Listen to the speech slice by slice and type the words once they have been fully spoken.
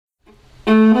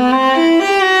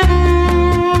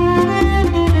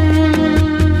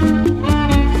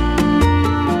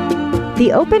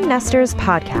The Open Nesters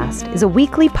podcast is a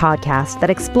weekly podcast that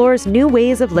explores new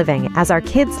ways of living as our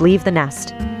kids leave the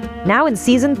nest. Now in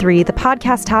Season 3, the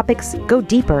podcast topics go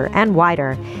deeper and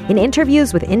wider in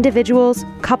interviews with individuals,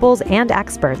 couples, and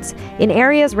experts in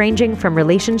areas ranging from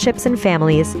relationships and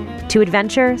families to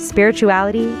adventure,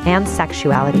 spirituality, and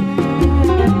sexuality.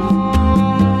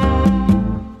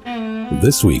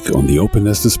 This week on the Open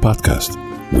Nesters podcast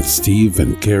with Steve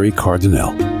and Kari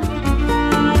Cardinale.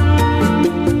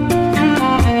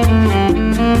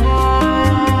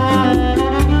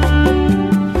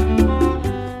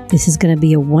 This is going to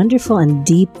be a wonderful and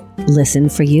deep listen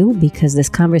for you because this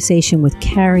conversation with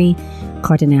Kari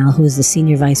Cardinale, who is the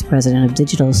Senior Vice President of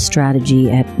Digital Strategy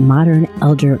at Modern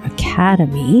Elder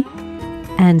Academy,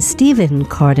 and Stephen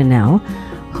Cardinale,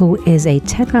 who is a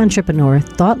tech entrepreneur,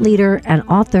 thought leader, and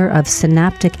author of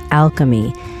Synaptic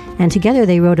Alchemy. And together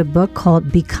they wrote a book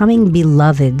called Becoming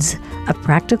Beloveds, a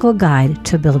practical guide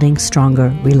to building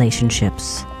stronger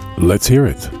relationships. Let's hear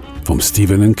it from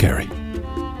Stephen and Kari.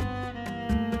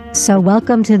 So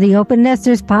welcome to the Open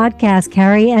Nesters podcast,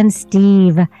 Kari and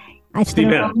Steve. I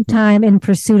spent a long time in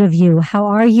pursuit of you. How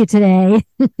are you today?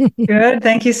 Good.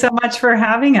 Thank you so much for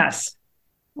having us.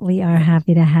 We are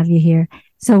happy to have you here.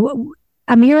 So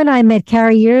Amir and I met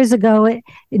Kari years ago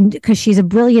because she's a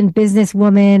brilliant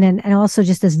businesswoman and also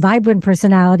just this vibrant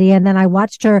personality. And then I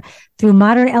watched her through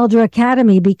Modern Elder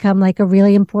Academy become like a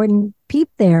really important peep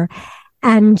there.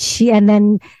 And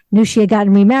then knew she had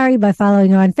gotten remarried by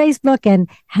following her on Facebook and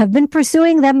have been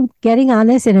pursuing them getting on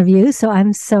this interview. So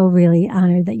I'm so really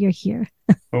honored that you're here.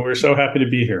 Well, we're so happy to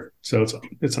be here. So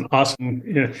it's an awesome,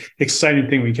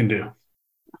 exciting thing we can do.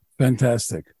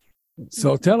 Fantastic.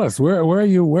 So tell us, where are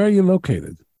you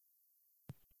located?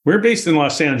 We're based in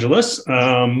Los Angeles.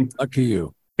 Lucky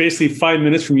you. Basically 5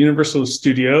 minutes from Universal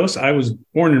Studios. I was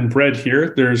born and bred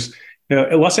here.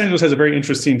 Los Angeles has a very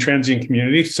interesting transient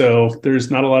community, so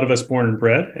there's not a lot of us born and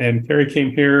bred. And Kari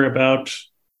came here about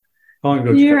how long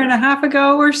ago? A year and a half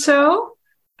ago or so.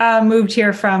 Moved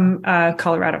here from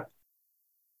Colorado.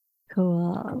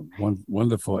 Cool.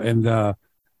 Wonderful. And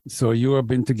so you have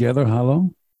been together how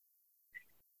long?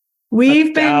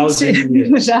 We've been 1,000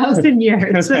 years. 1,000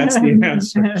 years. That's the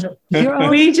answer.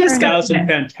 We just got 1,000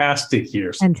 fantastic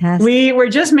years. Fantastic. We were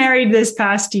just married this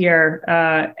past year,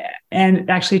 and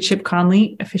actually Chip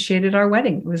Conley officiated our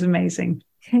wedding. It was amazing.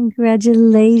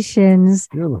 Congratulations.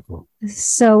 Beautiful.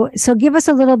 So give us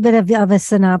a little bit of a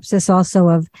synopsis also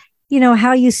of,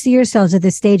 how you see yourselves at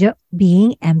this stage of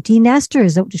being empty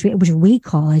nesters, which we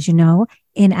call, as you know,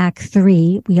 in Act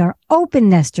 3, we are open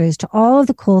nesters to all of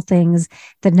the cool things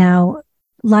that now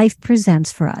life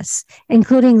presents for us,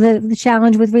 including the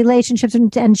challenge with relationships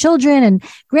and children and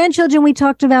grandchildren we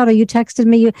talked about, or you texted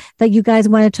me that you guys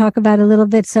want to talk about a little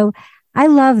bit. So I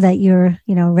love that you're,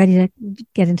 ready to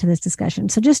get into this discussion.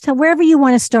 So just tell wherever you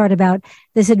want to start about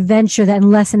this adventure and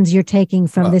lessons you're taking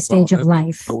from this stage of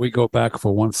life. We go back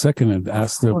for 1 second and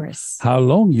ask them how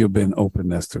long you've been open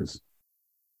nesters.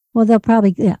 Well, they'll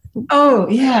probably, yeah. Oh,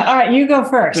 yeah. All right, you go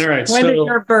first. All right. When did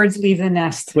your birds leave the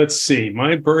nest? Let's see.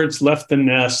 My birds left the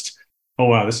nest. Oh,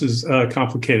 wow. This is a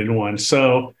complicated one.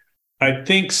 So I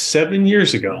think 7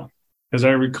 years ago, as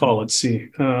I recall, let's see.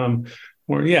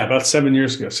 About 7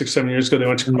 years ago, 6-7 years ago, they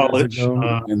went to college.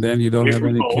 And then you don't have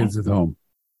any kids at home.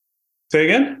 Say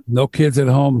again? No kids at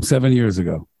home 7 years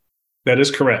ago. That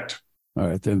is correct. All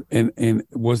right. And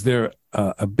was there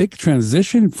a big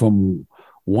transition from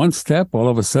one step, all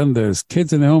of a sudden there's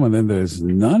kids in the home and then there's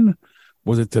none?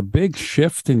 Was it a big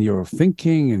shift in your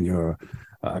thinking and your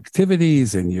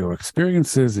activities and your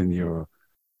experiences and your,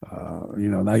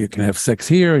 now you can have sex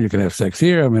here, you can have sex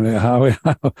here. I mean,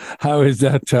 how is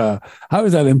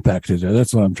that impacted?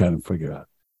 That's what I'm trying to figure out.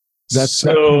 That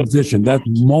transition, that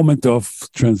moment of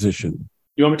transition.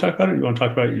 You want me to talk about it? Or you want to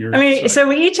talk about your? So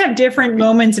we each have different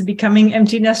moments of becoming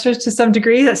empty nesters to some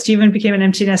degree. That Stephen became an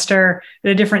empty nester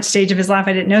at a different stage of his life.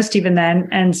 I didn't know Stephen then,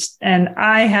 and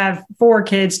I have 4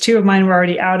 kids. 2 of mine were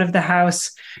already out of the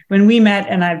house when we met,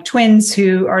 and I have twins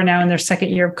who are now in their second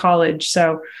year of college.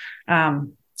 So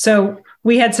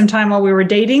we had some time while we were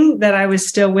dating that I was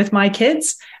still with my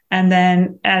kids, and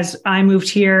then as I moved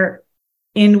here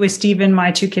in with Stephen,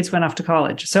 my 2 kids went off to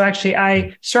college. So actually,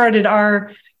 I started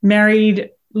our married,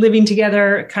 living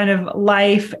together kind of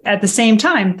life at the same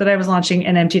time that I was launching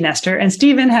an empty nester. And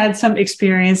Stephen had some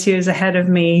experience. He was ahead of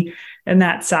me in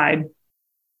that side.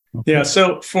 Okay. Yeah.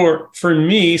 So for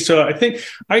me, I think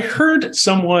I heard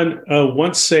someone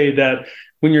once say that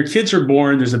when your kids are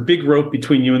born, there's a big rope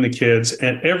between you and the kids.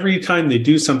 And every time they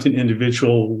do something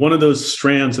individual, one of those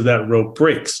strands of that rope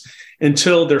breaks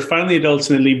until they're finally adults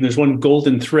and they leave. And there's one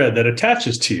golden thread that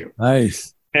attaches to you.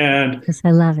 Nice. And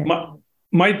I love it.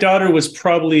 my daughter was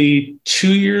probably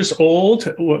 2 years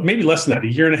old, well, maybe less than that,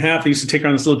 a year and a half. I used to take her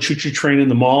on this little choo-choo train in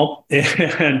the mall.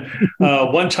 And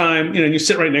one time, you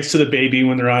sit right next to the baby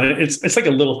when they're on it. It's like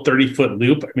a little 30-foot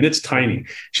loop. I mean, it's tiny.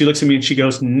 She looks at me and she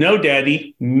goes, "No,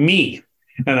 Daddy, me."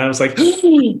 And I was like,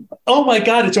 oh my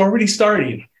God, it's already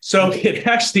starting. So it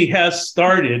actually has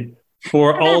started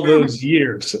for all those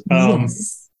years.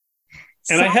 Yes.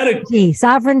 And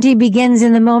sovereignty begins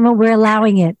in the moment we're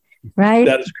allowing it, right?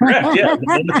 That is correct. Yeah, the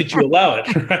moment that you allow it,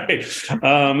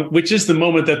 right? Which is the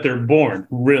moment that they're born,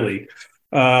 really.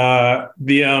 So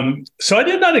I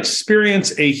did not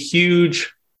experience a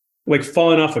huge, like,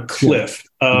 falling off a cliff,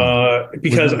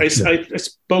 because I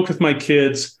spoke with my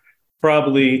kids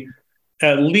probably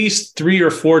at least 3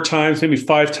 or 4 times, maybe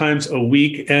 5 times a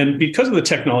week. And because of the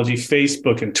technology,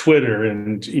 Facebook and Twitter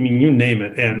and you name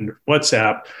it, and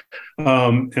WhatsApp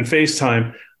and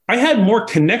FaceTime, I had more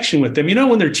connection with them.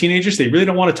 When they're teenagers, they really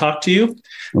don't want to talk to you.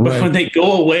 But when they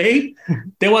go away,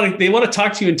 they want to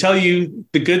talk to you and tell you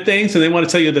the good things. And they want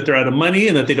to tell you that they're out of money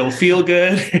and that they don't feel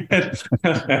good.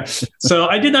 So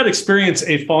I did not experience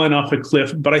a falling off a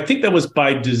cliff, but I think that was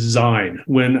by design.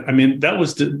 That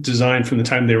was designed from the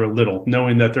time they were little,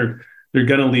 knowing that they're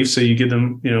going to leave. So you give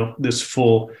them, this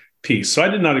full piece. So I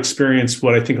did not experience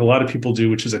what I think a lot of people do,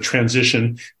 which is a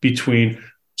transition between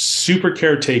super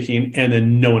caretaking and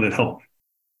then no one at home.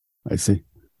 I see.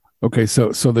 Okay,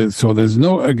 so there's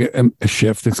no a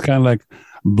shift. It's kind of like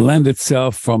blend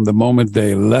itself from the moment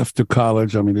they left to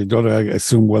college. I mean, the daughter, I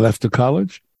assume, were left to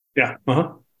college. Yeah.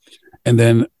 Uh-huh. And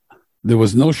then there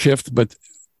was no shift, but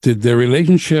did the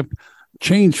relationship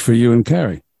change for you and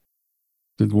Kari?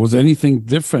 Was anything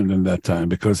different in that time?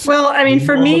 Because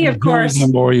for me, of course,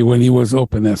 when he was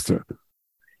open nester.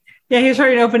 Yeah, he was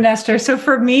already an open nester. So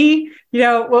for me,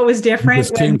 what was different?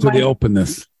 Just came to the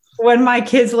openness. When my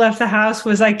kids left the house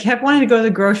was I kept wanting to go to the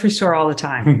grocery store all the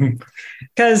time.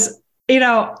 Because,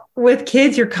 with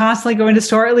kids, you're constantly going to the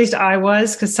store. At least I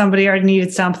was, because somebody already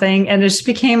needed something. And it just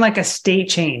became like a state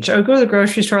change. I would go to the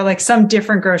grocery store, like some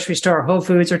different grocery store, Whole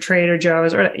Foods or Trader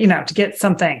Joe's, or, to get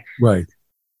something. Right.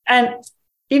 And,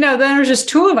 then there was just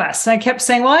 2 of us. And I kept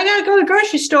saying, well, I got to go to the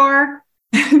grocery store.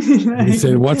 He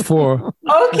said, "What for?"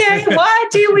 Okay,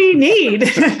 what do we need?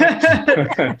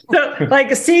 So,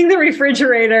 like, seeing the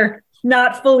refrigerator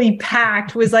not fully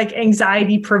packed was like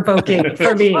anxiety provoking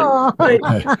for me. Like,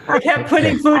 I kept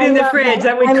putting food in the fridge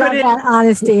that we couldn't. Love that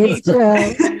honesty, it's true.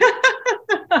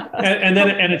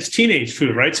 And it's teenage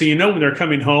food, right? So when they're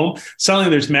coming home, suddenly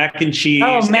there's mac and cheese,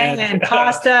 and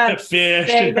pasta, fish,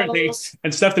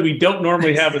 and stuff that we don't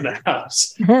normally have in the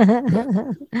house.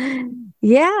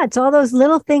 Yeah, it's all those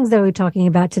little things that we're talking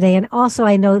about today. And also,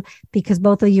 I know, because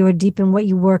both of you are deep in what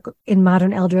you work in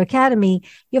Modern Elder Academy,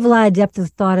 you have a lot of depth of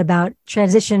thought about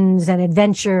transitions and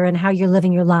adventure and how you're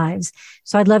living your lives.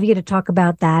 So I'd love you to talk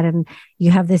about that. And you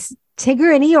have this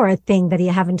Tigger and Eeyore thing that you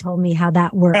haven't told me how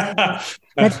that works.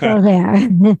 Let's go there.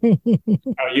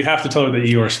 You have to tell her the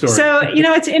Eeyore story. So,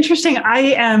 it's interesting.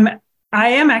 I am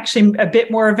actually a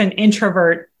bit more of an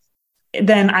introvert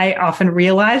than I often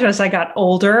realized. As I got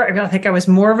older, I think I was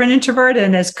more of an introvert.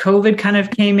 And as COVID kind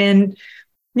of came in,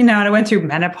 and I went through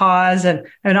menopause and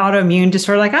an autoimmune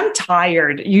disorder, like, I'm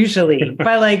tired usually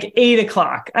by like 8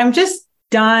 o'clock. I'm just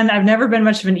done. I've never been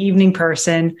much of an evening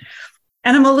person,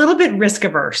 and I'm a little bit risk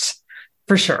averse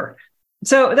for sure.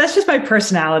 So that's just my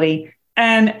personality.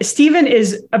 And Stephen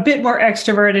is a bit more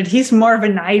extroverted. He's more of a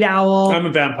night owl. I'm a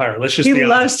vampire. He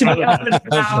loves to be up and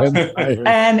about.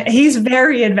 And he's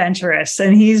very adventurous.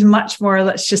 And he's much more,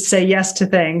 let's just say yes to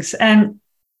things. And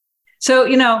so,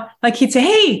 like, he'd say,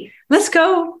 hey, let's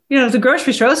go, to the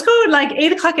grocery store. Let's go at like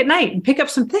 8 o'clock at night and pick up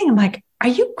something. I'm like, are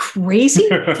you crazy?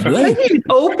 It's even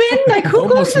open? Like, who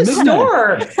goes to the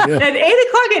store at 8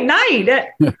 o'clock at night?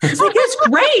 It's like, it's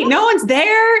great. No one's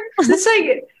there. It's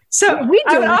like, so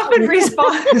I would often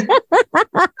respond.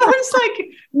 I was like,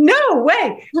 no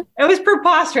way. It was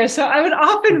preposterous. So I would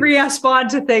often respond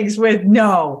to things with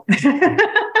no.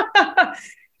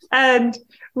 And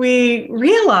we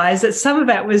realized that some of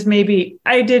that was maybe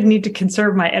I did need to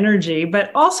conserve my energy,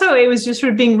 but also it was just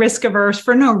sort of being risk averse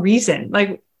for no reason.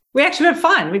 Like, we actually had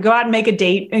fun. We go out and make a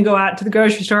date and go out to the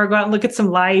grocery store, go out and look at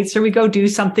some lights, or we go do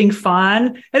something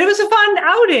fun. And it was a fun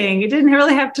outing. It didn't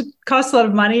really have to cost a lot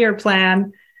of money or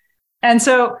plan. And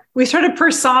so we started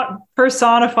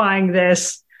personifying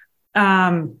this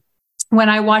when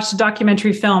I watched a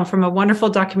documentary film from a wonderful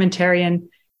documentarian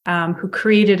who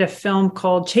created a film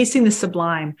called Chasing the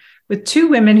Sublime, with 2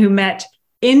 women who met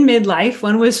in midlife.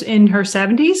 One was in her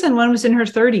 70s and one was in her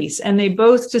 30s. And they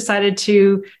both decided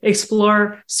to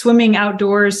explore swimming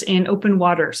outdoors in open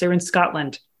waters. They were in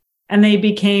Scotland. and they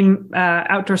became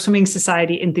outdoor swimming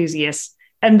society enthusiasts.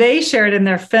 And they shared in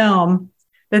their film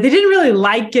that they didn't really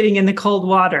like getting in the cold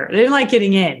water. They didn't like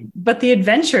getting in, but the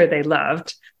adventure they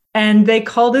loved. And they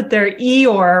called it their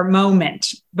Eeyore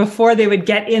moment. Before they would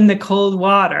get in the cold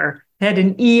water, they had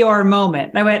an Eeyore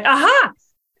moment. And I went, aha,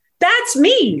 that's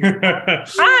me.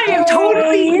 I am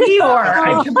totally Eeyore.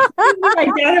 I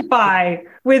completely identify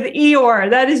with Eeyore.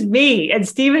 That is me. And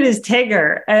Stephen is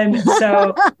Tigger. And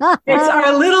so it's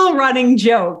our little running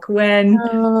joke when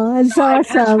that's I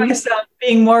catch awesome. myself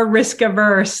being more risk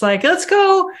averse. Like, let's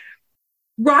go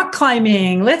rock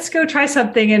climbing. Let's go try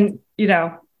something. And,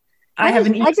 I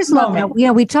just love that.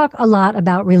 We talk a lot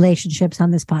about relationships on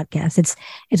this podcast.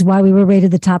 It's why we were rated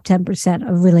the top 10%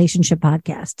 of relationship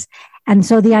podcasts. And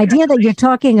so the idea that you're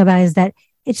talking about is that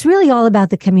it's really all about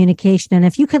the communication. And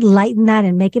if you could lighten that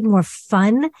and make it more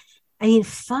fun, I mean,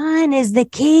 fun is the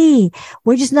key.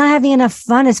 We're just not having enough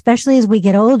fun, especially as we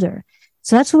get older.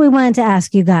 So that's what we wanted to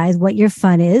ask you guys, what your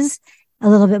fun is a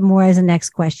little bit more as a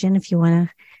next question, if you want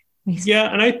to.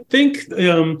 Yeah. And I think,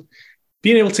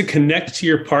 being able to connect to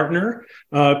your partner,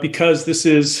 because this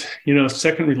is,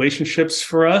 second relationships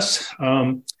for us.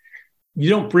 You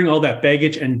don't bring all that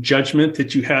baggage and judgment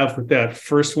that you have with that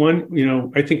first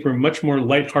one. I think we're much more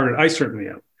lighthearted. I certainly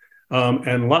am,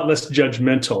 and a lot less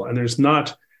judgmental. And there's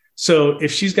not. So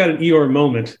if she's got an Eeyore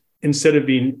moment, instead of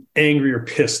being angry or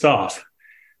pissed off,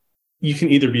 you can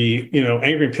either be,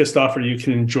 angry and pissed off, or you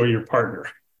can enjoy your partner.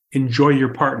 Enjoy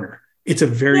your partner. It's a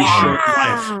very short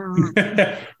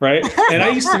life, right? And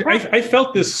I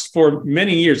felt this for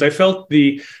many years. I felt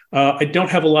I don't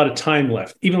have a lot of time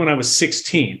left, even when I was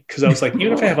 16, because I was like,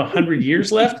 even if I have 100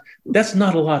 years left, that's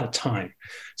not a lot of time.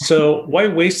 So why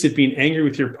waste it being angry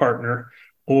with your partner?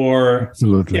 Or,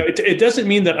 Absolutely. It doesn't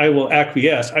mean that I will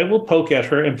acquiesce. I will poke at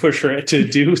her and push her to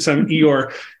do some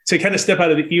Eeyore, to kind of step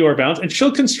out of the Eeyore bounds. And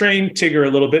she'll constrain Tigger a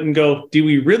little bit and go, do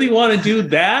we really want to do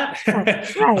that?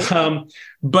 Right.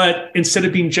 But instead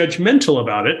of being judgmental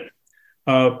about it,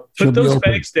 put those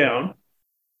bags down.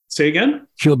 Say again?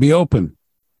 She'll be open.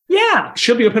 Yeah,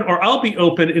 she'll be open, or I'll be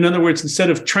open. In other words, instead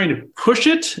of trying to push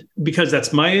it because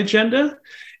that's my agenda,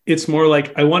 it's more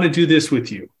like, I want to do this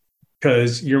with you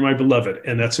because you're my beloved,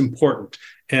 and that's important.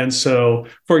 And so,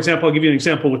 for example, I'll give you an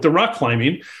example with the rock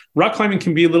climbing. Rock climbing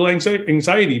can be a little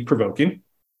anxiety provoking.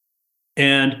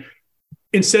 And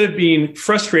instead of being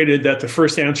frustrated that the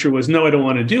first answer was, no, I don't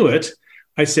want to do it,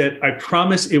 I said, I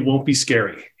promise it won't be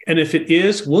scary. And if it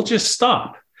is, we'll just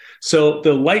stop. So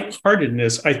the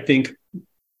lightheartedness, I think,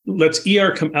 lets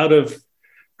ER come out of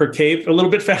her cave a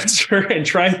little bit faster and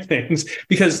try things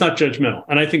because it's not judgmental.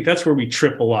 And I think that's where we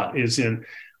trip a lot, is in,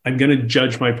 I'm going to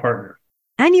judge my partner.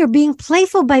 And you're being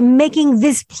playful by making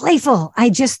this playful.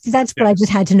 That's what I just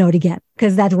had to know to get,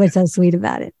 because that's what's so sweet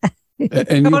about it.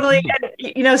 And totally.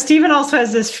 Stephen also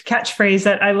has this catchphrase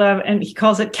that I love, and he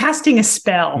calls it casting a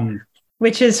spell,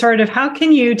 which is sort of, how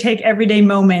can you take everyday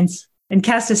moments and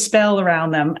cast a spell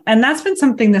around them? And that's been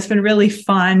something that's been really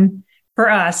fun for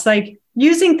us, like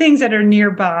using things that are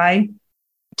nearby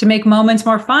to make moments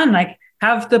more fun, like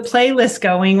have the playlist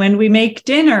going when we make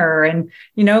dinner and,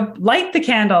 light the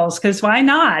candles, because why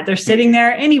not? They're sitting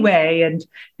there anyway. And,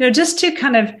 just to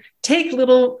kind of take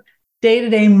little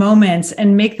day-to-day moments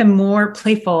and make them more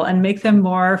playful and make them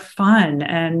more fun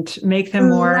and make them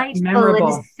more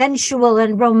memorable. And sensual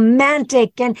and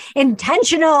romantic and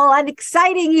intentional and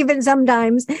exciting even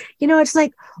sometimes. It's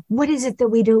like, what is it that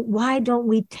we do? Why don't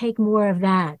we take more of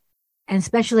that? And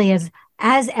especially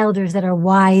as elders that are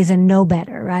wise and know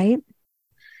better, right?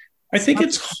 I think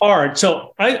it's hard.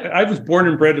 So I was born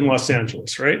and bred in Los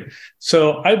Angeles, right?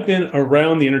 So I've been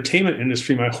around the entertainment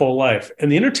industry my whole life. And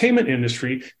the entertainment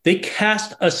industry, they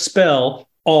cast a spell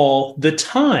all the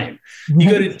time. You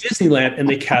go to Disneyland and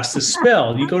they cast a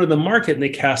spell. You go to the market and they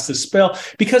cast a spell,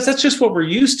 because that's just what we're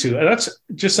used to. And that's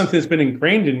just something that's been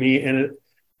ingrained in me. And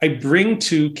I bring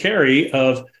to Kari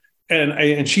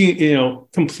and she,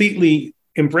 completely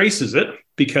embraces it.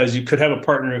 Because you could have a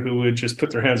partner who would just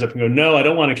put their hands up and go, no, I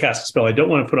don't want to cast a spell. I don't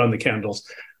want to put on the candles.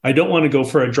 I don't want to go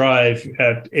for a drive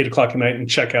at 8:00 at night and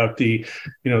check out the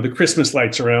Christmas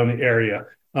lights around the area.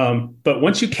 But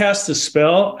once you cast the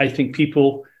spell, I think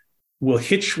people will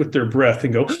hitch with their breath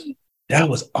and go, that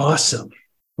was awesome.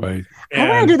 Right. I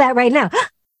want to do that right now.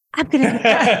 I'm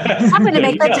gonna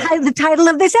make the title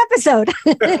of this episode.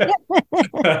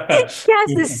 Cast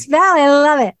the spell. I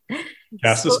love it.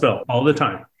 Cast the spell all the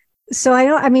time. So I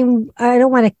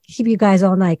don't want to keep you guys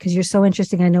all night because you're so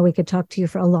interesting. I know we could talk to you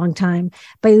for a long time,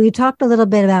 but we talked a little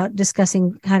bit about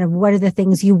discussing kind of what are the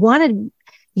things you want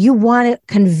to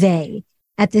convey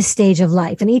at this stage of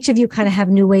life. And each of you kind of have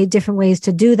different ways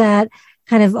to do that.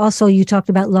 kind of also, you talked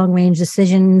about long range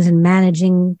decisions and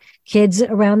managing kids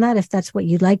around that, if that's what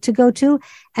you'd like to go to,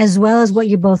 as well as what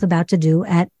you're both about to do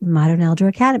at Modern Elder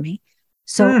Academy.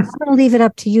 So I'm going to leave it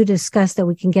up to you to discuss that.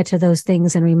 We can get to those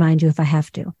things and remind you if I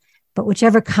have to, but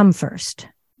whichever come first.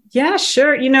 Yeah,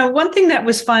 sure. One thing that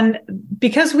was fun,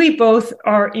 because we both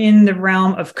are in the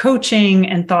realm of coaching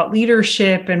and thought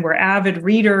leadership, and we're avid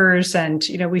readers, and,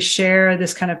 we share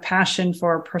this kind of passion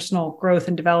for personal growth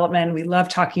and development. We love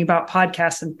talking about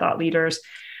podcasts and thought leaders.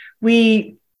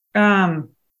 We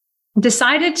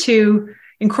decided to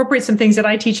incorporate some things that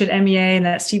I teach at MEA and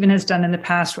that Stephen has done in the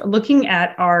past, looking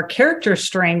at our character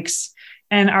strengths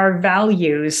and our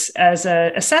values as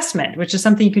an assessment, which is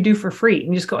something you can do for free.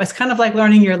 And just go, it's kind of like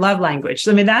learning your love language.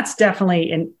 So, that's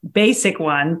definitely a basic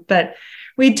one, but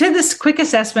we did this quick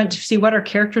assessment to see what our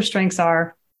character strengths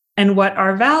are and what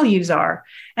our values are.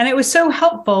 And it was so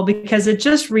helpful because it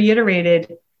just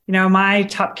reiterated, my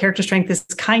top character strength is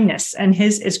kindness and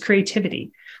his is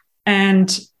creativity.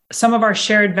 And some of our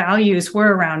shared values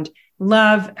were around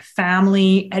love,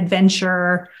 family,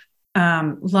 adventure,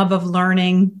 love of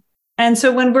learning. And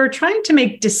so when we're trying to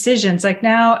make decisions, like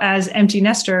now as empty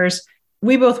nesters,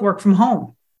 we both work from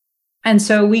home. And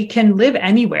so we can live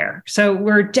anywhere. So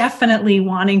we're definitely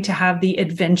wanting to have the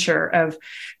adventure of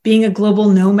being a global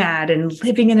nomad and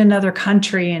living in another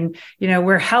country. And,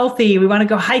 we're healthy. We want to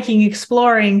go hiking,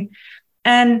 exploring.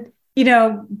 And,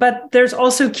 but there's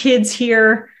also kids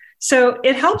here. So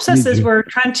it helps us as we're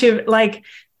trying to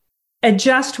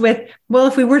adjust with, well,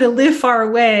 if we were to live far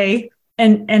away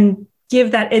and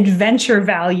give that adventure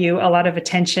value a lot of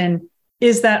attention,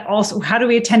 is that also, how do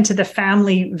we attend to the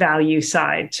family value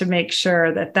side to make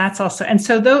sure that that's also, and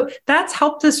so that's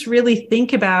helped us really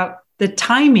think about the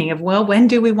timing of, well, when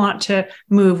do we want to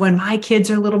move? When my kids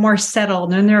are a little more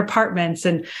settled in their apartments,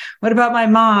 and what about my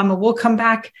mom? We'll come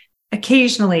back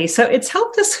occasionally. So it's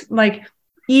helped us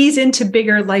ease into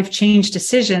bigger life change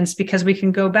decisions, because we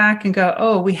can go back and go,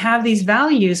 oh, we have these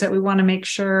values that we want to make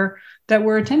sure that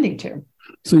we're attending to.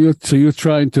 So you're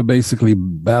trying to basically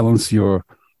balance your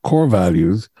core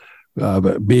values,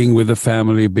 being with the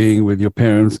family, being with your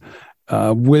parents,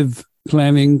 with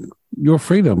planning your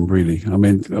freedom, really. I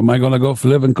mean, am I going to go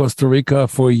live in Costa Rica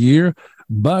for a year?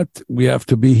 But we have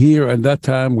to be here at that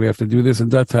time. We have to do this at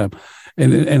that time.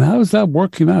 And how is that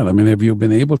working out? I mean, have you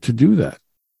been able to do that?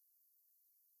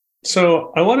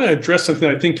 So I want to address something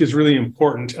I think is really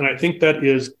important. And I think that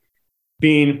is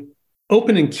being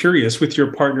open and curious with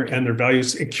your partner and their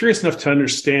values, and curious enough to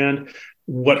understand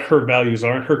what her values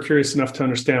are, and her curious enough to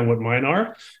understand what mine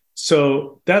are.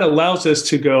 So that allows us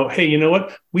to go, hey, you know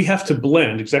what? We have to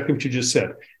blend exactly what you just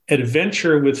said,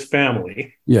 adventure with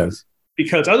family. Yes.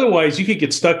 Because otherwise you could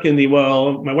get stuck in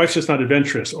well, my wife's just not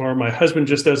adventurous, or my husband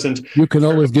just doesn't. You can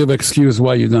always give excuse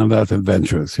why you're not that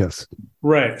adventurous. Yes.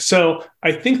 Right. So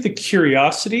I think the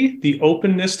curiosity, the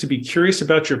openness to be curious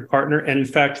about your partner, and in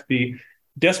fact, the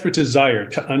desperate desire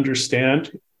to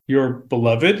understand your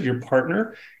beloved, your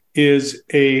partner, is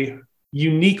a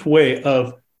unique way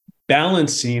of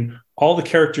balancing all the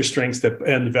character strengths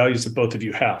and the values that both of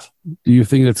you have. Do you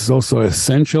think it's also an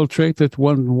essential trait that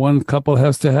one couple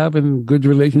has to have in good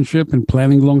relationship and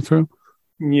planning long term?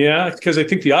 Yeah, because I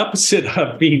think the opposite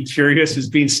of being curious is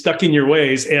being stuck in your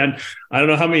ways. And I don't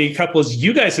know how many couples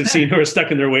you guys have seen who are stuck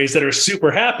in their ways that are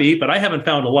super happy, but I haven't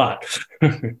found a lot.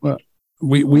 Well,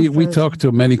 we talk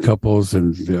to many couples,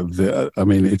 and I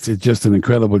mean, it's just an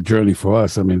incredible journey for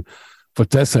us. I mean, for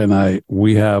Tessa and I,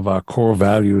 we have our core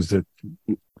values that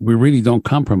we really don't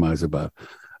compromise about.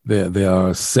 They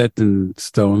are set in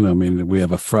stone. I mean, we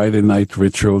have a Friday night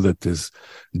ritual that is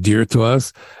dear to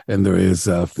us, and there is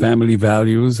family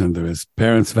values, and there is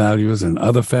parents' values, and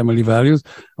other family values.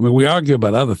 I mean, we argue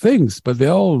about other things, but they're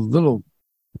all little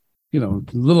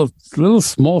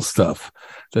small stuff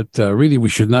that really we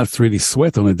should not really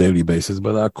sweat on a daily basis.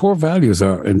 But our core values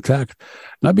are intact,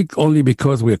 not only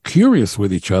because we're curious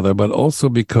with each other, but also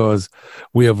because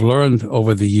we have learned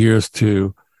over the years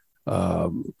to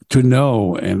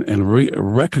know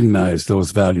and recognize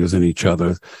those values in each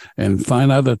other, and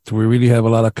find out that we really have a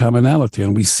lot of commonality.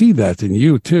 And we see that in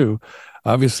you too.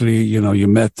 Obviously, you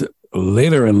met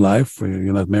later in life.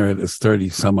 You're not married as 30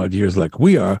 some odd years like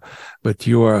we are, but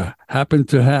you happen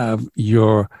to have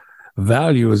your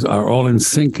values are all in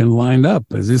sync and lined up.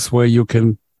 Is this where you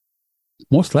can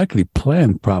most likely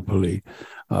plan properly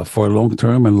for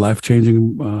long-term and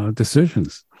life-changing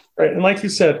decisions? Right. And like you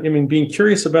said, I mean, being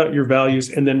curious about your values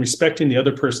and then respecting the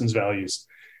other person's values,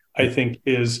 I think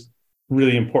is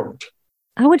really important.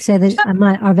 I would say that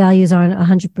our values aren't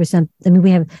 100%. I mean,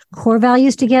 we have core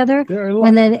values together,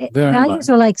 and then values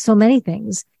are like so many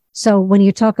things. So when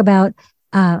you talk about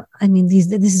I mean,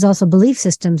 this is also belief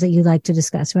systems that you like to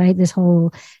discuss, right? This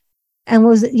whole, and what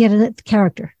was it? Yeah,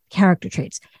 character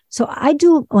traits. So I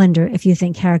do wonder if you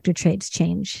think character traits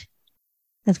change.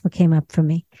 That's what came up for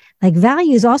me. Like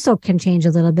values also can change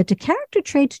a little bit. Do character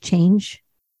traits change?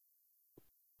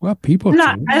 Well, people.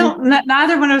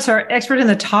 Neither one of us are expert in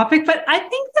the topic, but I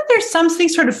think that there's something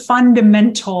sort of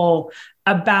fundamental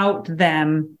about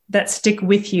them that stick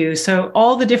with you. So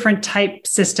all the different type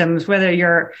systems, whether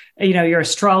you're, your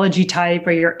astrology type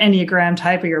or your Enneagram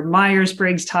type or your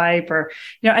Myers-Briggs type, or,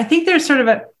 I think there's sort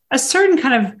of a certain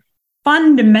kind of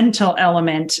fundamental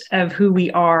element of who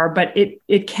we are, but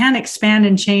it can expand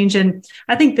and change. And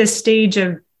I think this stage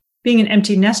of being an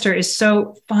empty nester is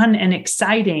so fun and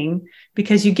exciting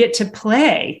because you get to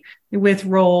play with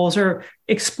roles or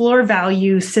explore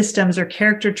value systems or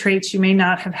character traits you may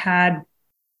not have had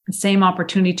the same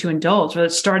opportunity to indulge, whether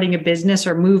it's starting a business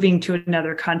or moving to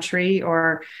another country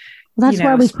or. Well, that's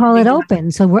why we call it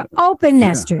open. So we're open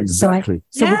nesters. Yeah, exactly.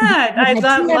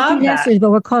 I love nesters,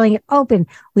 but we're calling it open.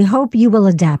 We hope you will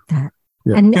adapt that.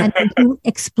 Yeah. And to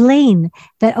explain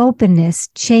that openness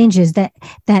changes that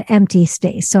empty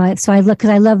space. So I look, because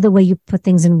I love the way you put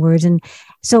things in words. And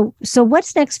so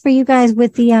what's next for you guys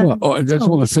with the? I just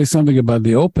want to say something about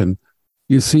the open.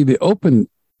 You see, the open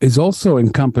is also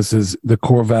encompasses the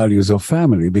core values of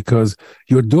family, because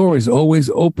your door is always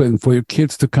open for your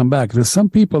kids to come back. There's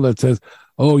some people that says,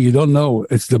 "Oh, you don't know,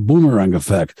 it's the boomerang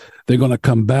effect. They're going to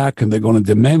come back and they're going to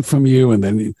demand from you, and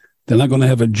then they're not going to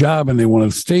have a job and they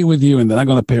want to stay with you, and they're not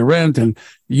going to pay rent, and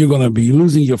you're going to be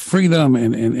losing your freedom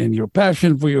and your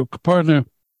passion for your partner."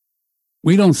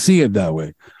 We don't see it that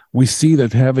way. We see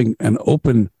that having an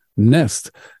open nest,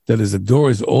 that is, the door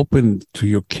is open to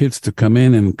your kids to come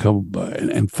in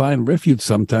and find refuge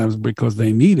sometimes because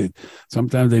they need it.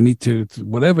 Sometimes they need to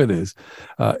whatever it is.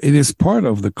 It is part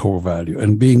of the core value.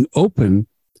 And being open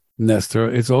nester,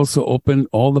 it's also open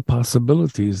all the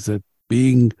possibilities that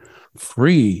being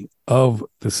free of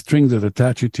the strings that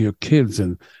attach you to your kids.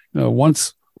 And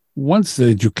once the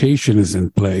education is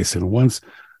in place, and once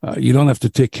you don't have to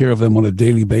take care of them on a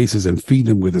daily basis and feed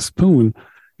them with a spoon,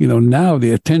 now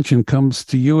the attention comes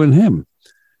to you and him,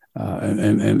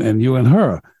 and you and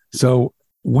her. So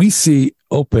we see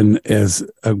open as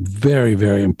a very,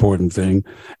 very important thing,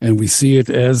 and we see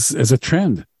it as a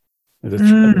trend. As a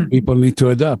trend that people need to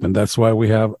adopt, and that's why we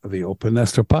have the Open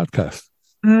Nester podcast.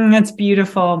 That's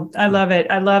beautiful. I love it.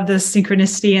 I love the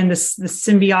synchronicity and the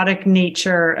symbiotic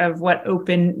nature of what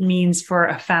open means for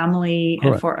a family.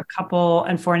 Correct. And for a couple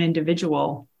and for an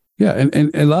individual. Yeah, and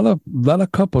a lot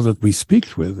of couples that we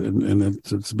speak with, and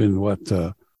it's been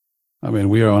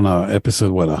we are on our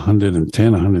episode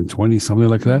 110, 120, something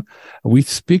like that. We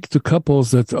speak to couples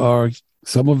that are.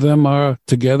 Some of them are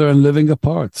together and living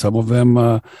apart. Some of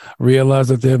them realize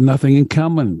that they have nothing in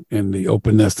common in the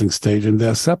open nesting stage, and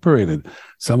they're separated.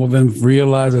 Some of them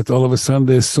realize that all of a sudden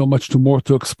there's so much more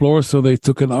to explore, so they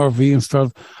took an RV and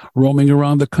started roaming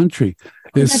around the country.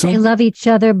 They love each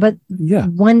other, but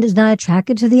one is not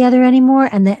attracted to the other anymore,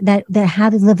 and that how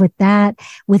to live with that,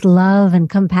 with love and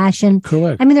compassion.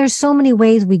 Correct. I mean, there's so many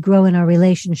ways we grow in our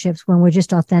relationships when we're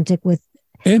just authentic with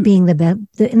being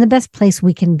in the best place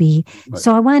we can be. Right.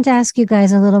 So I wanted to ask you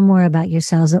guys a little more about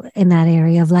yourselves in that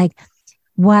area of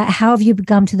how have you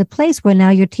come to the place where now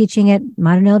you're teaching at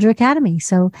Modern Elder Academy?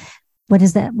 So what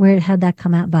is that? How'd that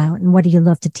come about? And what do you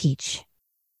love to teach?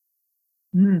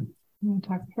 You want to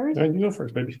talk first? You go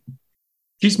first, baby.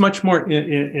 She's much more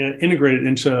integrated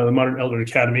into the Modern Elder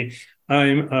Academy.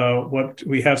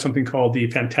 We have something called the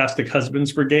Fantastic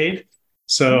Husbands Brigade.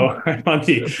 So I'm on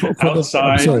the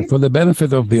outside. For the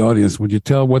benefit of the audience, would you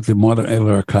tell what the Modern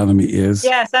Elder Academy is?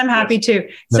 Yes, I'm happy to.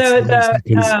 So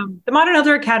the Modern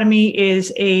Elder Academy is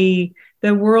the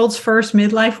world's first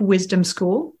midlife wisdom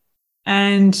school.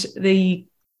 And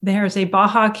there's a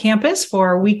Baja campus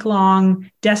for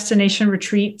week-long destination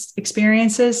retreat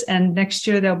experiences. And next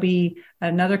year, there'll be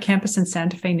another campus in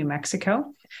Santa Fe, New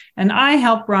Mexico. And I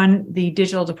help run the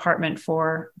digital department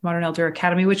for Modern Elder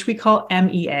Academy, which we call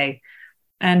MEA.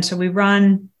 And so we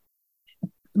run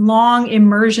long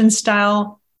immersion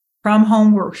style from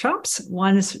home workshops.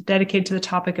 One is dedicated to the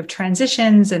topic of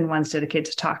transitions, and one's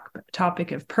dedicated to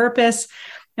topic of purpose.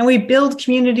 And we build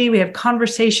community. We have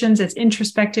conversations. It's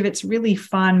introspective. It's really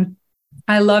fun.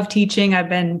 I love teaching. I've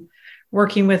been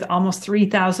working with almost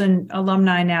 3,000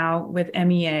 alumni now with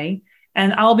MEA.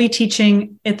 And I'll be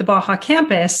teaching at the Baja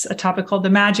campus a topic called The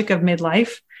Magic of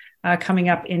Midlife. coming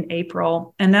up in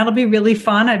April. And that'll be really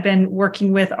fun. I've been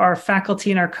working with our faculty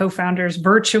and our co-founders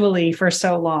virtually for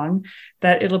so long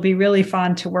that it'll be really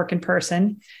fun to work in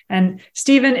person. And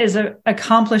Stephen is an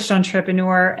accomplished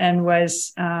entrepreneur and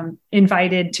was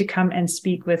invited to come and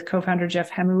speak with co-founder Jeff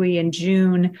Hemui in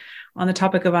June on the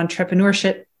topic of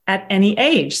entrepreneurship at any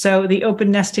age. So the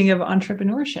open nesting of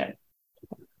entrepreneurship.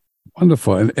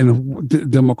 Wonderful. And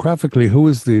demographically, who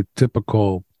is the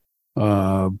typical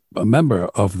a member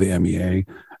of the MEA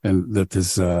and that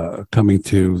is coming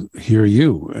to hear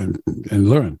you and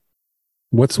learn?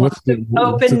 What's the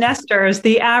open nesters?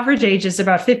 The average age is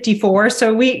about 54.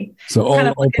 So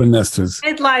all open nesters.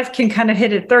 Midlife can kind of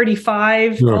hit at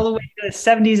 35, sure, all the way to the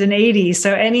 70s and 80s.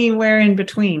 So anywhere in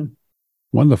between.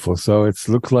 Wonderful. So it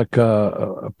looks like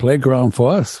a playground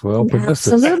for us. For open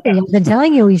nesters. Absolutely. I've been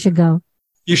telling you we should go.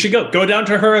 You should go. Go down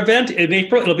to her event in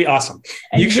April. It'll be awesome.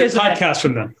 You should podcast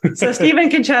from them. So Stephen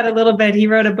can chat a little bit. He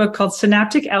wrote a book called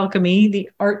Synaptic Alchemy, the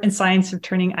art and science of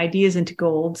turning ideas into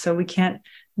gold. So we can't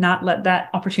not let that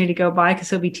opportunity go by because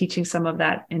he'll be teaching some of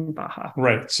that in Baja.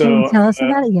 Right. So can you tell us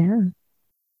about it? Yeah.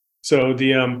 So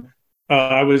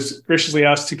I was graciously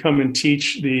asked to come and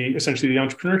teach essentially the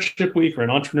entrepreneurship week or an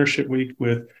entrepreneurship week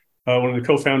with one of the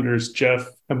co-founders, Jeff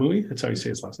Hemui. That's how you say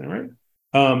his last name, right?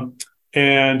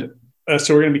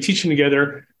 So we're going to be teaching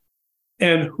together.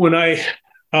 And when I've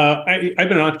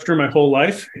been an entrepreneur my whole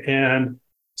life. And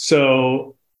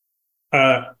so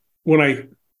when I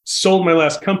sold my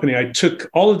last company, I took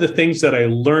all of the things that I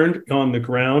learned on the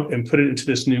ground and put it into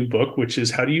this new book, which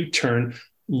is how do you turn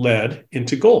lead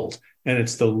into gold? And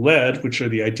it's the lead, which are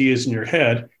the ideas in your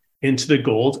head, into the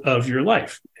gold of your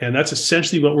life. And that's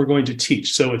essentially what we're going to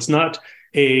teach. So it's not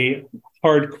a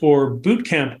hardcore boot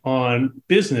camp on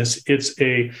business. It's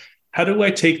how do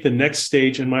I take the next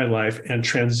stage in my life and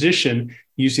transition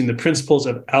using the principles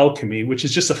of alchemy, which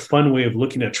is just a fun way of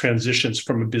looking at transitions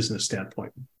from a business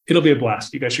standpoint. It'll be a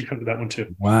blast. You guys should come to that one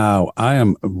too. Wow. I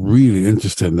am really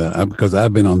interested in that because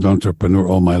I've been an entrepreneur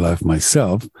all my life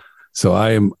myself. So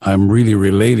I'm really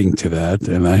relating to that.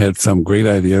 And I had some great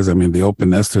ideas. I mean, the open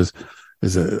nesters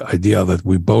is an idea that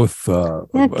we both give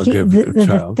a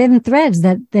child. The thin threads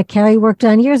that Kari worked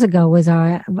on years ago was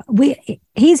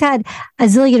he's had a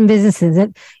zillion businesses.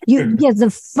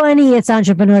 The funniest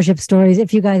entrepreneurship stories,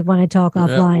 if you guys want to talk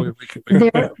offline.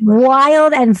 They're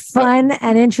wild and fun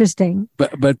and interesting.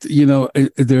 But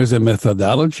there's a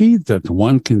methodology that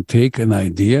one can take an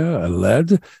idea, a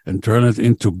lead, and turn it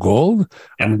into gold.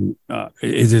 I mean,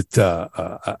 is it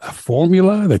a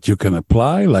formula that you can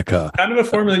apply, kind of a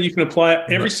formula you can apply?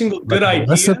 Every single good idea.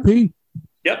 Recipe?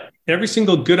 Yep. Every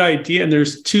single good idea. And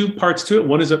there's two parts to it.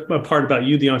 One is a part about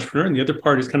you, the entrepreneur, and the other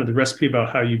part is kind of the recipe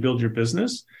about how you build your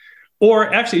business.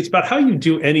 Or actually, it's about how you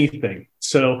do anything.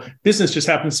 So business just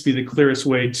happens to be the clearest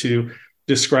way to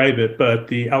describe it. But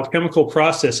the alchemical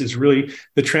process is really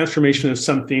the transformation of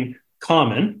something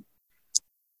common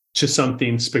to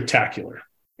something spectacular.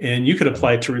 And you could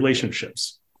apply it to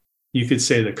relationships. You could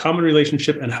say the common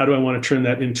relationship and how do I want to turn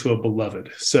that into a beloved?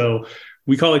 So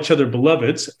we call each other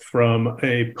beloveds from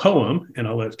a poem, and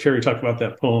I'll let Kari talk about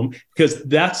that poem because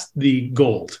that's the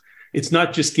gold. It's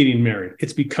not just getting married.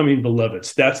 It's becoming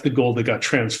beloveds. That's the gold that got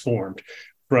transformed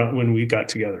from when we got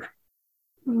together.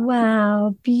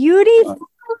 Wow. Beautiful.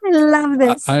 I love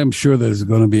this. I am sure there's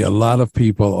going to be a lot of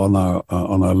people on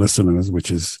our listeners, which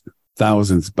is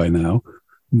thousands by now,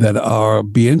 that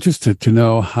be interested to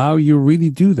know how you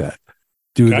really do that.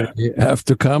 Do they have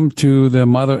to come to the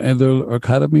Mother Ender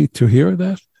Academy to hear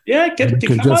that? Yeah, just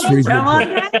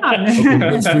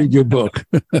read your book.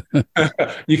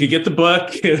 You could get the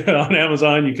book on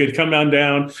Amazon. You could come on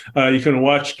down. You can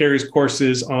watch Kari's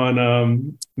courses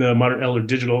on the Modern Elder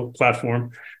digital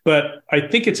platform. But I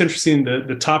think it's interesting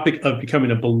the topic of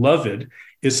becoming a beloved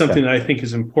is something that I think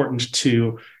is important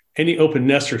to any open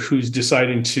nester who's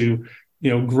deciding to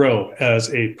grow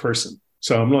as a person.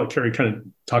 So I'm going to let Kari kind of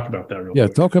talk about that real quick. Yeah,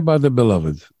 talk about the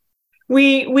beloved.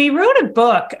 We wrote a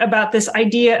book about this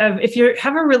idea of if you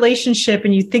have a relationship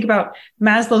and you think about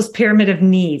Maslow's pyramid of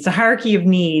needs, a hierarchy of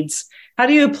needs, how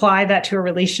do you apply that to a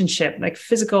relationship, like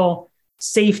physical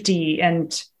safety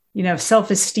and,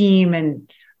 self-esteem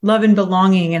and love and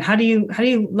belonging? And how do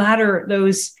you ladder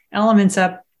those elements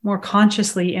up more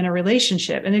consciously in a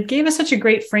relationship? And it gave us such a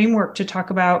great framework to talk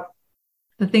about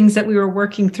the things that we were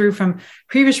working through from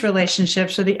previous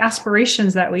relationships or the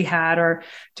aspirations that we had, or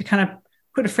to kind of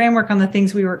put a framework on the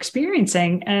things we were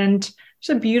experiencing. And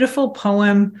there's a beautiful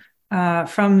poem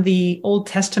from the Old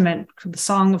Testament, the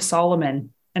Song of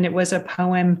Solomon. And it was a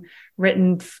poem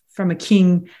written from a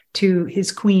king to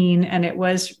his queen. And it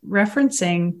was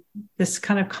referencing this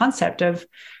kind of concept of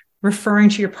referring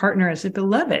to your partner as a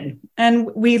beloved. And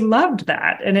we loved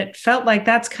that. And it felt like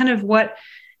that's kind of what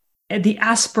the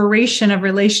aspiration of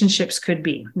relationships could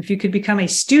be. If you could become a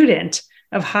student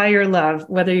of higher love,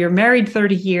 whether you're married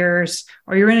 30 years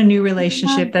or you're in a new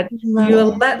relationship, that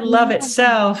you'll let love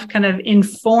itself kind of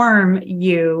inform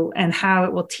you and how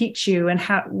it will teach you and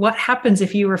what happens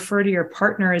if you refer to your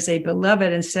partner as a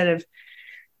beloved instead of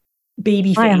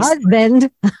baby My face.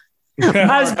 husband.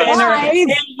 Husband or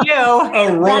you.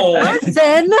 A role.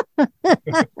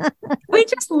 We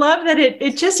just love that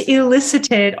it just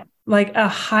elicited like a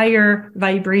higher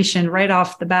vibration right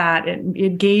off the bat.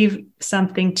 It gave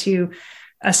something to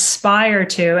aspire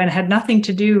to and had nothing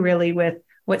to do really with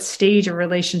what stage of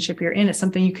relationship you're in. It's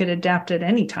something you could adapt at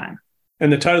any time.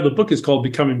 And the title of the book is called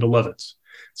Becoming Beloveds.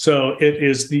 So it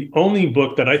is the only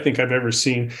book that I think I've ever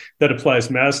seen that applies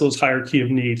Maslow's hierarchy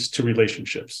of needs to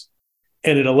relationships.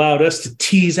 And it allowed us to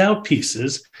tease out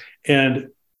pieces. And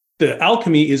the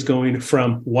alchemy is going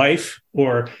from wife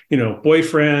or,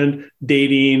 boyfriend,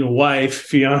 dating, wife,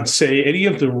 fiance, any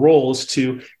of the roles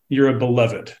to you're a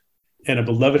beloved. And a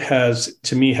beloved has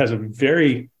a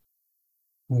very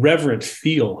reverent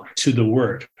feel to the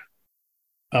word.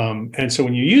 And so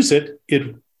when you use it,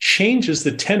 it changes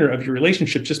the tenor of your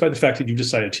relationship just by the fact that you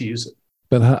decided to use it.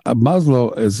 But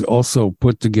Maslow has also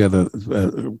put together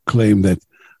a claim that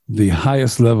the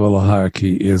highest level of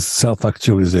hierarchy is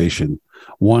self-actualization.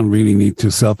 One really needs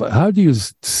to How do you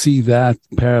see that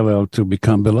parallel to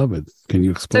become beloved? Can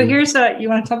you explain? So here's you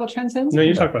want to talk about transcendence? No,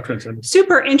 you talk about transcendence.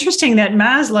 Super interesting that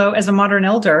Maslow, as a modern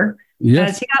elder,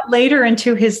 as he got later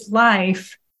into his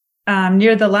life,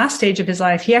 near the last stage of his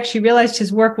life, he actually realized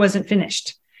his work wasn't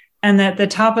finished, and that the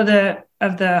top of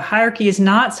the hierarchy is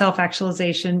not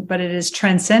self-actualization, but it is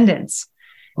transcendence.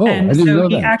 Oh, and I didn't know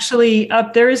he that. actually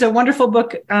there is a wonderful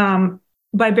book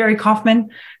by Barry Kaufman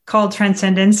called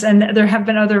Transcendence, and there have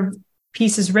been other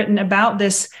pieces written about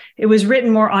this. It was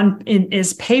written more in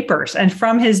his papers, and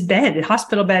from his bed,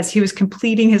 hospital beds, he was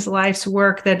completing his life's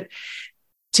work. That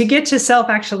to get to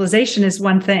self-actualization is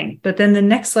one thing, but then the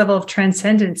next level of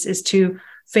transcendence is to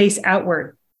face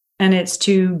outward, and it's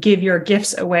to give your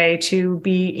gifts away, to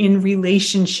be in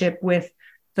relationship with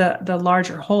the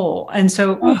larger whole. And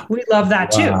so we love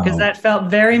that too, because that felt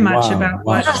very much about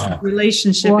what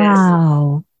relationship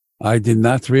is. I did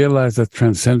not realize that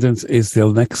transcendence is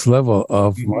the next level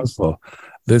of Maslow.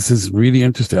 This is really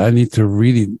interesting. I need to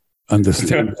really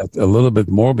understand that a little bit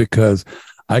more, because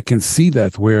I can see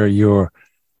that where your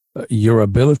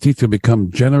ability to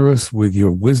become generous with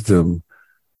your wisdom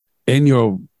and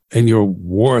your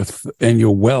worth and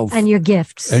your wealth and your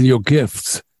gifts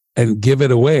and give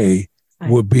it away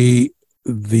would be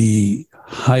the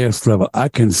highest level. I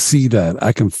can see that.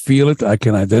 I can feel it. I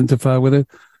can identify with it.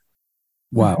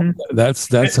 Wow.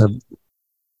 Mm-hmm.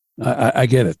 I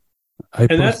get it.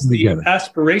 And that's the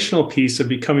aspirational piece of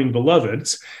becoming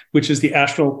beloveds, which is the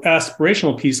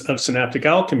aspirational piece of synaptic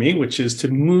alchemy, which is to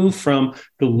move from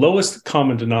the lowest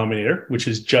common denominator, which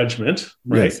is judgment,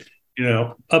 right?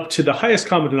 Yes. Up to the highest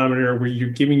common denominator, where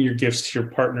you're giving your gifts to your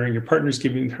partner and your partner's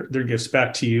giving their gifts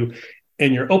back to you.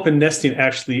 And your open nesting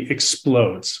actually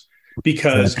explodes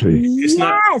because it's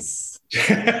not. Do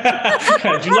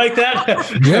you like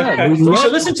that? Yeah. We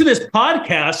should listen to this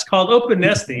podcast called Open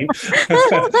Nesting.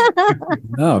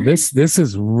 No, this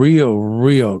is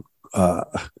real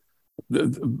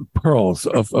pearls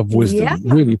of wisdom. Yeah.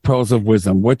 Really pearls of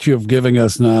wisdom. What you're giving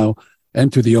us now,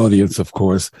 and to the audience, of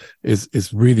course,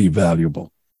 is really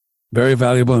valuable. Very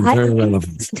valuable and very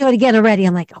relevant. Do it again already.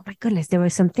 I'm like, oh my goodness, there were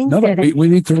some things there that we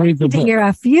need to read the book. Hear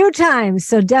a few times.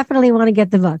 So definitely want to get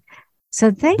the book.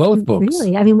 So thank you. Both books.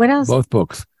 Really. I mean, what else? Both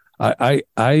books. You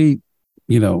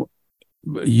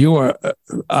are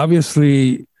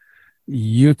obviously,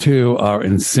 you two are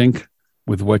in sync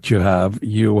with what you have.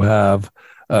 You have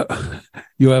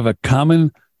a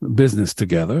common business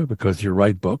together because you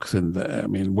write books,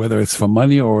 and whether it's for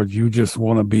money or you just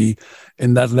want to be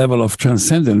in that level of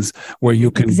transcendence where you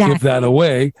can give that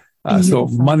away, so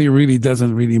money really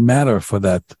doesn't really matter for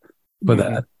that.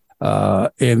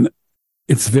 And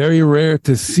it's very rare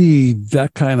to see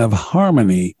that kind of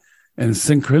harmony and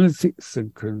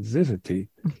synchronicity.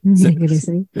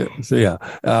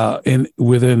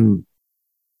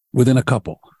 Within a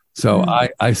couple. So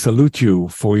I salute you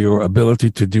for your ability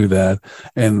to do that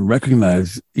and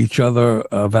recognize each other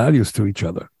values to each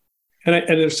other. And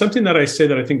there's something that I say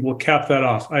that I think will cap that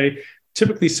off. I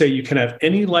typically say you can have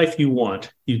any life you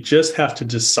want. You just have to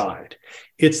decide.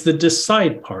 It's the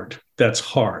decide part that's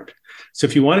hard. So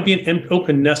if you want to be an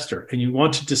open nester and you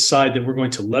want to decide that we're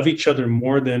going to love each other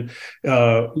more than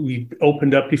we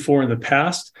opened up before in the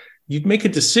past, you'd make a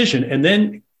decision, and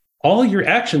then all your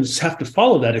actions have to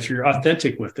follow that if you're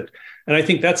authentic with it. And I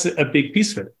think that's a big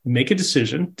piece of it. Make a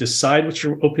decision, decide what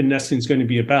your open nesting is going to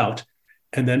be about,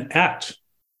 and then act.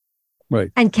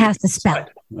 Right. And cast a spell.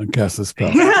 And cast a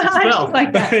spell. I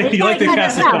like that. You like to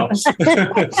cast a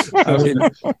spell. I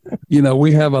mean,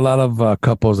 we have a lot of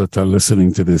couples that are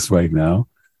listening to this right now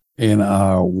and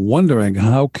are wondering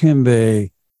how can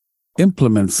they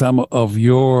implement some of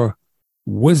your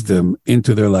wisdom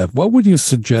into their life. What would you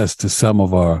suggest to some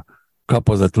of our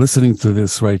couples that are listening to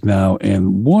this right now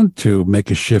and want to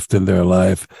make a shift in their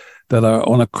life, that are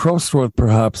on a crossroad,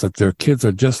 perhaps that their kids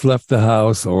are just left the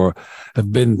house or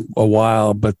have been a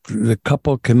while, but the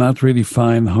couple cannot really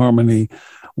find harmony?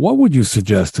 What would you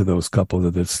suggest to those couples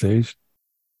at this stage?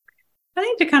 I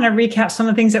think to kind of recap some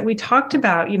of the things that we talked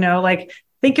about, like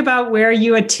think about where are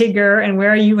you a Tigger and where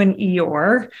are you an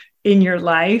Eeyore in your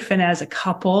life and as a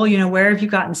couple, where have you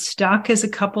gotten stuck as a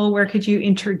couple? Where could you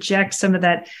interject some of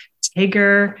that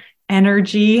Tigger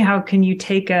energy? How can you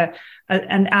take an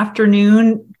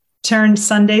afternoon, turn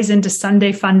Sundays into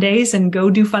Sunday fun days and go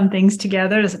do fun things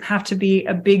together? It doesn't have to be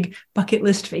a big bucket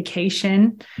list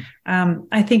vacation.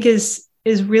 I think is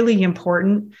really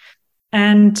important.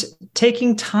 And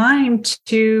taking time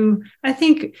to, I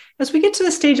think, as we get to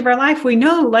the stage of our life, we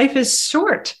know life is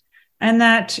short and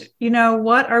that,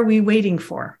 what are we waiting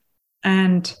for?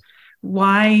 And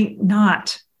why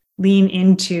not lean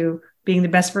into being the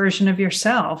best version of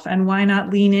yourself? And why not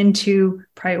lean into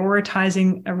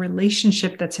prioritizing a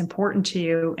relationship that's important to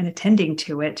you and attending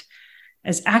to it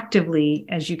as actively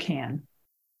as you can?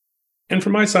 And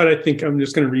from my side, I think I'm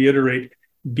just going to reiterate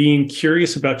being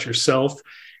curious about yourself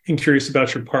and curious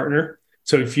about your partner.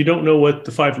 So if you don't know what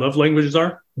the 5 love languages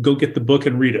are, go get the book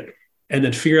and read it. And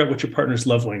then figure out what your partner's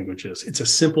love language is. It's a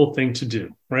simple thing to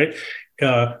do, right?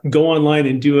 Go online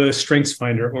and do a strengths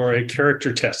finder or a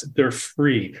character test. They're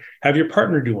free. Have your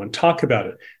partner do one. Talk about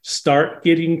it. Start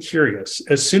getting curious.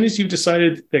 As soon as you've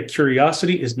decided that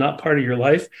curiosity is not part of your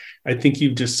life, I think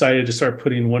you've decided to start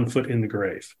putting one foot in the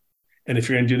grave. And if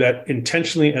you're going to do that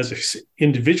intentionally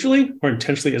individually or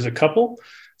intentionally as a couple,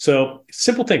 so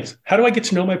simple things. How do I get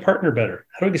to know my partner better?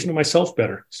 How do I get to know myself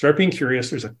better? Start being curious.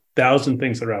 There's 1,000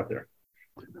 things that are out there.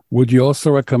 Would you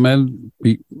also recommend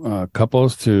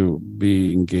couples to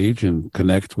be engaged and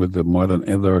connect with the More Than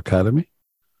Other Academy?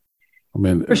 I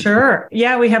mean, for sure.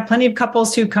 Yeah, we have plenty of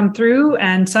couples who come through,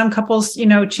 and some couples,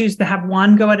 choose to have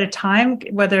one go at a time,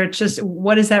 whether it's just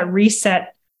what is that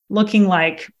reset looking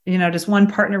like? Does one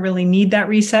partner really need that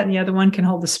reset and the other one can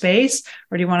hold the space?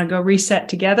 Or do you want to go reset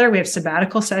together? We have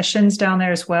sabbatical sessions down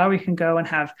there as well. We can go and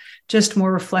have just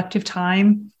more reflective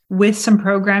time with some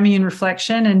programming and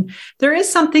reflection. And there is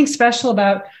something special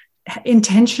about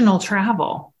intentional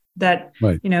travel that,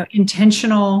 right.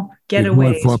 Intentional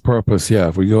getaways. For a purpose. Yeah.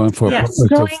 If we go in for a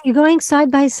purpose. You're going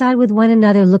side by side with one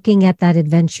another, looking at that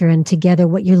adventure and together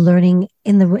what you're learning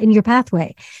in your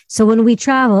pathway. So when we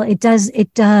travel, it does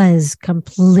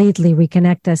completely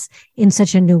reconnect us in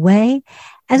such a new way.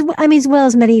 As well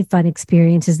as many fun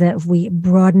experiences that we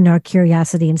broaden our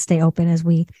curiosity and stay open as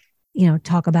we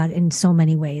talk about in so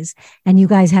many ways. And you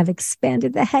guys have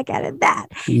expanded the heck out of that.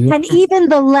 Yeah. And even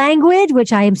the language,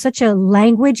 which I am such a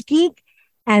language geek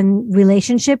and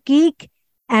relationship geek.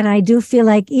 And I do feel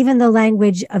like even the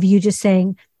language of you just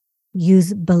saying,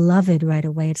 use beloved right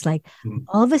away. It's like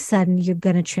all of a sudden you're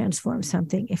going to transform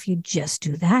something if you just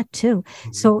do that too.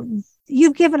 So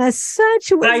you've given us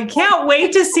such. I can't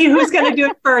wait to see who's going to do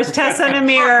it first. Tessa and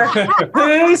Amir.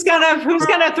 Who's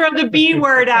gonna throw the B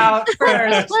word out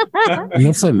first?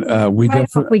 Listen, we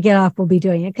get off, we'll be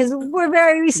doing it because we're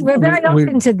very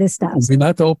open to this stuff. We're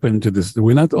not open to this.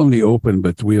 We're not only open,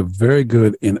 but we are very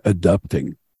good in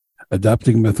adapting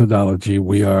methodology.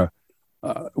 We are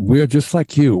just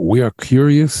like you. We are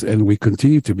curious, and we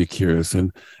continue to be curious.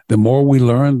 And the more we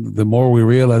learn, the more we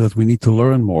realize that we need to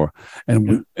learn more.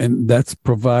 And that's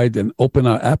provide and open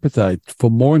our appetite for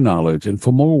more knowledge and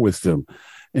for more wisdom.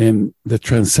 And the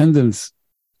transcendence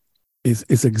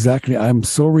is exactly. I'm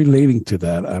so relating to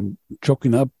that. I'm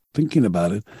choking up thinking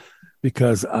about it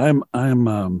because I'm.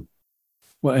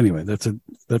 Well, anyway, that's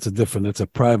a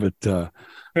private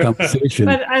conversation.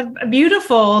 But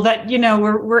beautiful that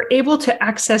we're able to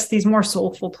access these more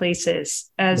soulful places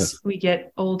as we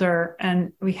get older,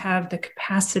 and we have the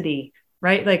capacity,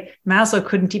 right? Like Maslow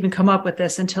couldn't even come up with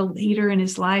this until later in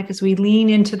his life. As we lean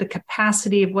into the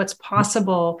capacity of what's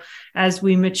possible as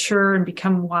we mature and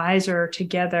become wiser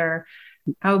together.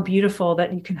 How beautiful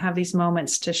that you can have these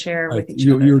moments to share with each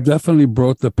other. You definitely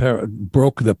broke the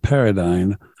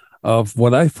paradigm of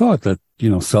what I thought that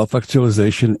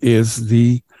self-actualization is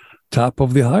the top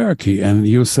of the hierarchy. And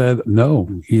you said,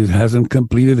 no, he hasn't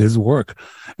completed his work.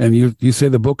 And you say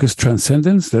the book is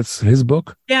Transcendence. That's his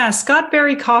book? Yeah. Scott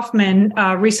Barry Kaufman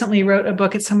recently wrote a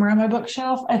book. It's somewhere on my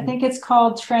bookshelf. I think it's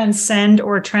called Transcend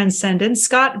or Transcendence.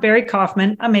 Scott Barry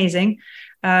Kaufman, amazing.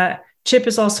 Chip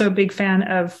is also a big fan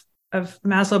of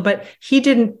Maslow, but he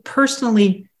didn't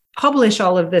personally publish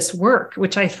all of this work,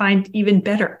 which I find even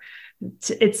better.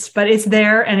 But it's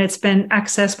there, and it's been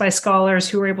accessed by scholars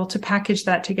who are able to package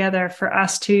that together for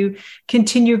us to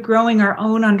continue growing our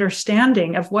own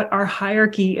understanding of what our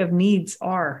hierarchy of needs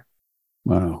are.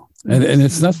 Wow. And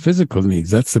it's not physical needs.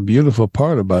 That's the beautiful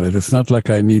part about it. It's not like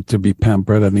I need to be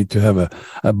pampered. I need to have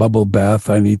a bubble bath.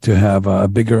 I need to have a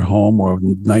bigger home or a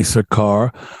nicer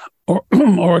car or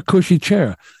or a cushy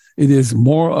chair. It is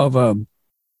more of a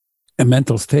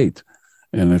mental state.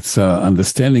 And it's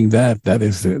understanding that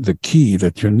is the key,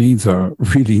 that your needs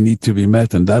really need to be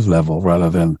met in that level rather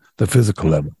than the physical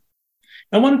level.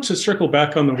 I wanted to circle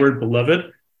back on the word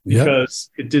beloved because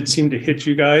it did seem to hit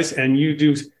you guys, and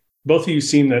both of you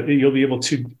seem that you'll be able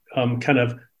to kind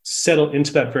of settle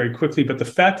into that very quickly. But the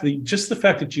fact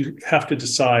that you have to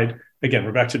decide, again,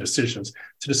 we're back to decisions,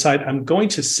 to decide, I'm going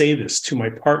to say this to my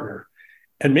partner.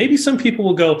 And maybe some people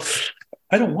will go,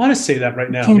 I don't want to say that right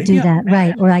now. Can't do that,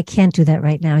 right? Or I can't do that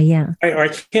right now. Yeah. Or I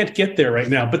can't get there right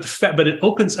now. But it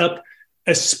opens up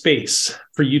a space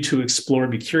for you to explore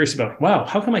and be curious about, wow,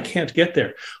 how come I can't get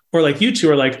there? Or like you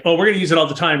two are like, oh, we're going to use it all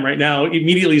the time right now.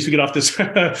 Immediately as we get off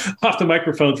off the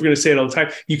microphones, we're going to say it all the time.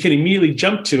 You can immediately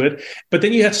jump to it. But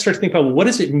then you have to start to think about, well, what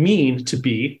does it mean to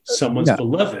be someone's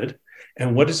beloved?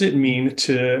 And what does it mean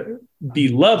to be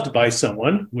loved by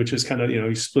someone, which is kind of,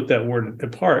 you split that word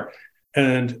apart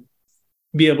and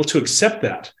be able to accept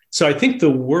that. So I think the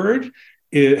word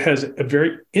has a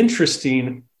very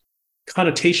interesting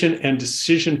connotation and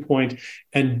decision point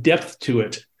and depth to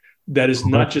it that is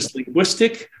not just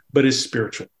linguistic, but is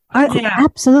spiritual.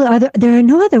 Absolutely. There are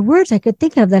no other words I could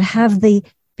think of that have the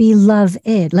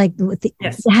beloved, like it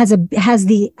has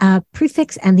the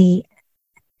prefix and the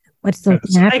what's the?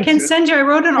 I can send you. I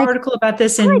wrote an article about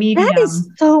this in Medium. That is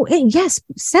so. Yes,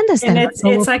 send us that. And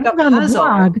it's like a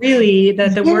puzzle, really.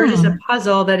 That the word is a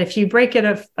puzzle. That if you break it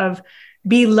of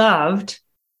beloved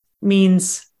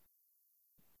means,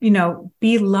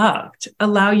 be loved.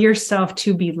 Allow yourself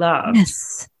to be loved.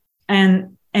 Yes,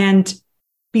 and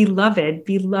beloved,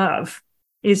 beloved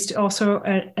is also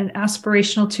an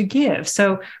aspirational to give.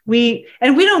 So we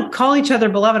don't call each other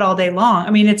beloved all day long.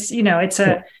 I mean, it's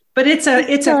a. But it's a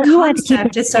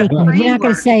concept. It's a framework. You're not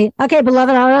going to say, okay,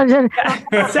 beloved.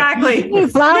 Exactly.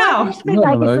 No.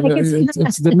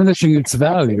 It's diminishing its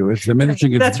value. It's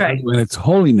diminishing its value and its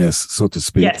holiness, so to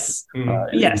speak. Yes. In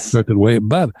a certain way.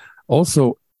 But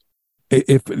also,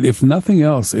 if nothing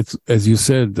else, it's, as you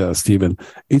said, Stephen,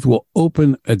 it will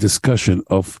open a discussion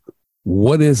of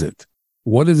what is it?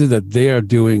 What is it that they are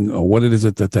doing, or what is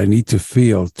it that I need to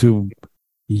feel to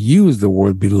use the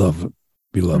word beloved?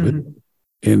 Mm-hmm.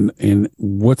 In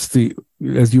what's the,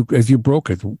 as you broke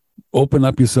it, open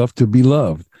up yourself to be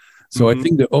loved. So I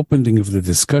think the opening of the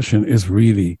discussion is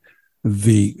really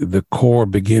the core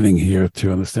beginning here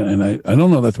to understand. And I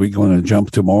don't know that we're going to jump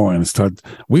tomorrow and start.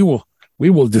 We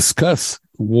will discuss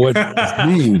what it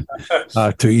means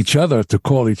to each other, to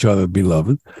call each other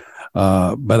beloved.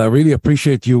 But I really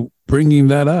appreciate you bringing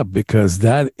that up, because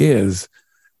that is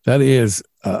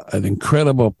an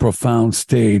incredible, profound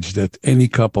stage that any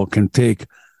couple can take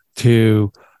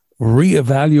to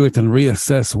reevaluate and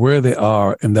reassess where they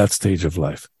are in that stage of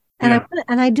life. And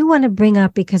I do want to bring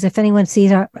up, because if anyone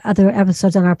sees our other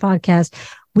episodes on our podcast,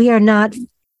 we are not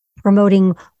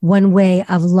promoting one way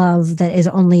of love that is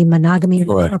only monogamy,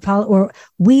 or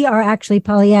we are actually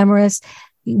polyamorous.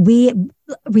 We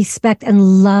respect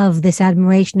and love this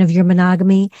admiration of your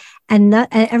monogamy, and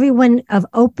everyone of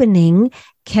opening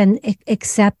can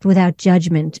accept without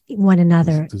judgment one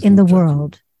another in the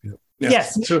world.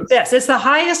 Yes. It's the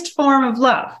highest form of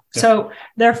love. Yeah. So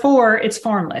therefore it's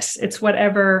formless. It's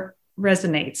whatever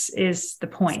resonates is the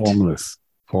point.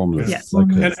 Formless. Yes. Like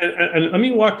and let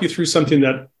me walk you through something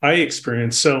that I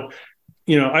experienced. So,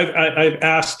 I've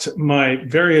asked my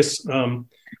various kind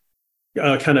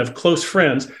of close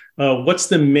friends, what's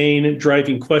the main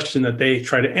driving question that they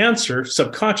try to answer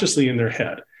subconsciously in their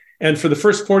head? And for the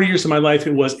first 40 years of my life,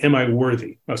 it was, am I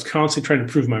worthy? I was constantly trying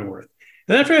to prove my worth.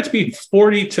 And after I got to be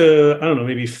 40 to, I don't know,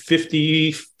 maybe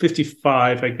 50,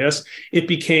 55, I guess, it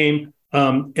became,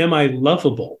 am I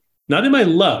lovable? Not am I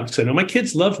loved? So I know my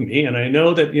kids love me, and I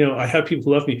know that, I have people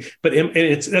who love me, but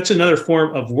that's another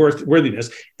form of worthiness.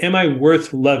 Am I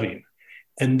worth loving?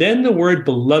 And then the word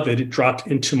beloved dropped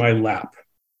into my lap,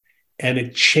 and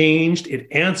it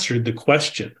answered the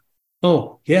question.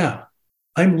 oh, yeah,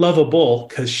 I'm lovable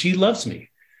because she loves me.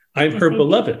 I'm her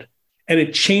beloved. And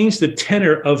it changed the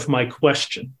tenor of my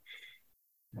question.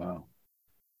 Wow.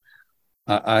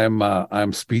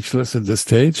 I'm speechless at this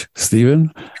stage,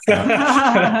 Stephen. You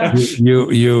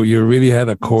really had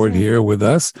a chord here with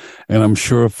us, and I'm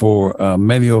sure for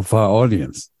many of our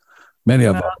audience.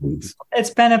 It's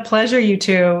been a pleasure, you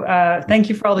two. Thank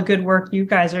you for all the good work you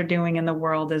guys are doing in the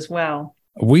world as well.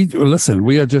 We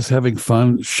are just having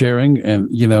fun sharing, and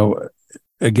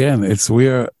again,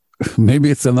 maybe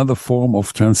it's another form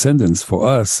of transcendence for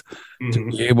us to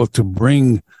be able to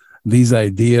bring these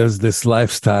ideas, this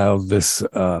lifestyle, this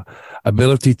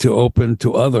ability to open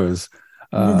to others.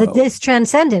 This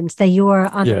transcendence that you are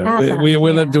on the path of.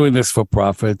 We're not doing this for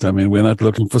profit. I mean, we're not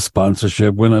looking for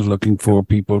sponsorship. We're not looking for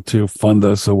people to fund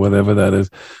us or whatever that is.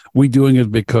 We're doing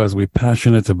it because we're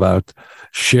passionate about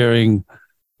sharing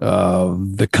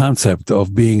the concept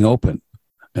of being open.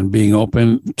 And being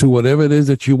open to whatever it is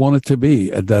that you want it to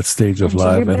be at that stage of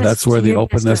life. And that's where the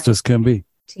open nesters can be.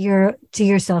 To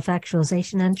your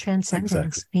self-actualization and transcendence,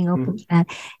 exactly. Being open to that.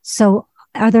 So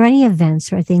are there any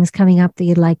events or things coming up that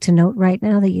you'd like to note right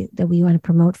now that we want to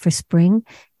promote for spring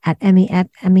at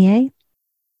MEA?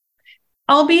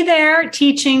 I'll be there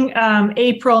teaching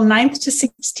April 9th to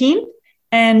 16th.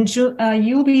 And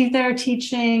you'll be there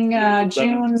teaching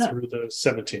June through the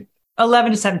 17th.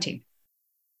 11 to 17.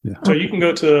 Yeah. So you can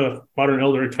go to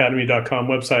modernelderacademy.com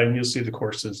website and you'll see the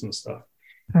courses and stuff.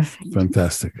 Perfect.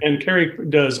 Fantastic. And Kari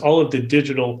does all of the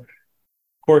digital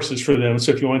courses for them.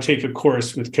 So if you want to take a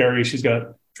course with Kari, she's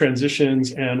got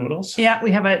transitions and what else? Yeah, we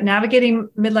have a Navigating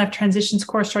Midlife Transitions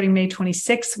course starting May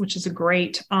 26th, which is a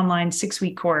great online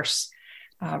 6-week course.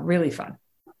 Really fun.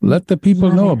 Let the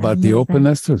people know about the Open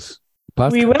Nesters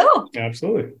podcast. We will.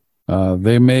 Absolutely.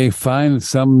 They may find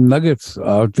some nuggets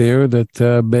out there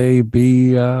that may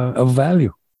be of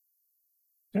value.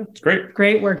 Yeah, it's great.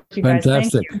 Great work, you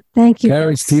Fantastic. guys. Thank you.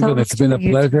 Kari, Stephen, it's been a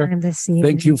pleasure.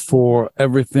 Thank you for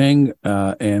everything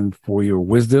and for your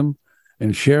wisdom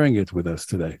and sharing it with us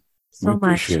today. So we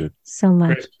appreciate it. So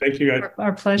much. Great. Thank you, guys.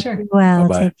 Our pleasure. Well,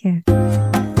 Bye-bye. take care.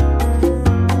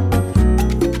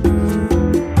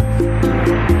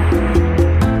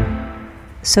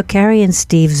 So Kari and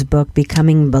Steve's book,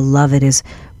 Becoming Beloved, is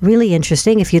really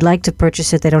interesting. If you'd like to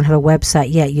purchase it, they don't have a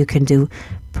website yet. You can do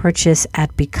purchase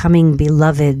at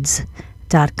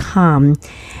becomingbeloveds.com.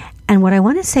 And what I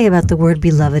want to say about the word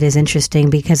beloved is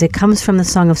interesting because it comes from the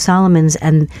Song of Solomon's,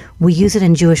 and we use it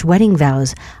in Jewish wedding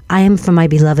vows. I am for my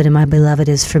beloved, and my beloved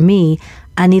is for me.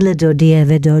 Ani ledodi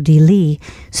evedodi li.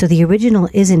 So the original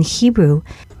is in Hebrew.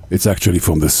 It's actually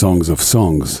from the Songs of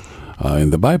Songs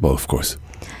in the Bible, of course.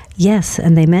 Yes,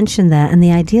 and they mentioned that. And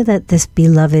the idea that this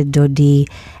beloved dodi,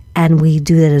 and we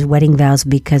do that as wedding vows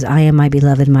because I am my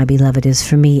beloved is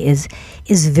for me, is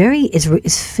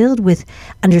filled with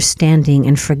understanding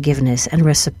and forgiveness and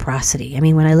reciprocity. I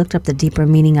mean, when I looked up the deeper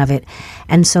meaning of it,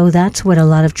 and so that's what a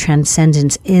lot of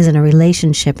transcendence is in a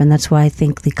relationship, and that's why I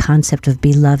think the concept of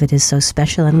beloved is so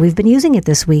special, and we've been using it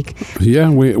this week. Yeah,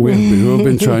 we've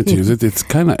been trying to use it. It's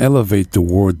kind of elevate the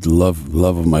word love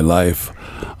of my life.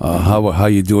 How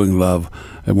you doing, love?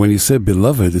 And when you say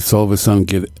beloved, it's all of a sudden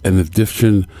get an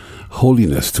addition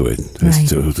holiness to it, Right.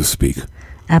 to speak.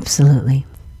 Absolutely.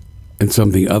 And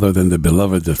something other than the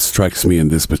beloved that strikes me in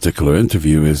this particular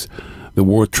interview is the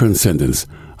word transcendence.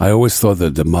 I always thought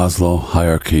that the Maslow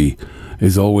hierarchy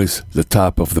is always the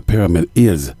top of the pyramid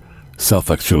is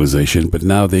self-actualization, but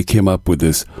now they came up with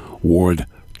this word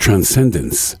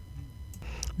transcendence.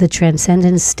 The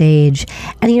transcendence stage.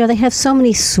 And, they have so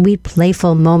many sweet,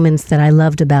 playful moments that I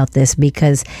loved about this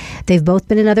because they've both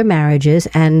been in other marriages,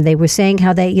 and they were saying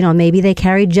how they, maybe they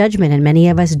carry judgment, and many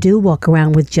of us do walk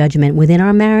around with judgment within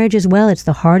our marriage as well. It's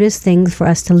the hardest thing for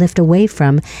us to lift away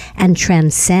from and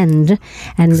transcend.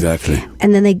 And, Exactly.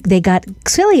 And then they got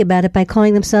silly about it by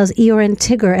calling themselves Eeyore and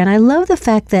Tigger. And I love the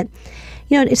fact that,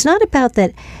 it's not about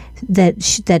that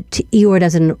Eeyore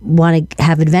doesn't want to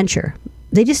have adventure.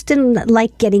 They just didn't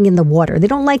like getting in the water. They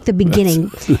don't like the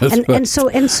beginning. That's right. and so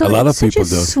a lot it's of such a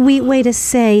people don't. sweet way to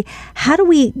say, how do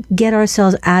we get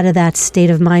ourselves out of that state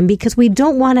of mind? Because we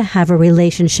don't want to have a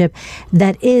relationship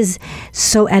that is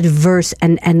so adverse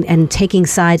and taking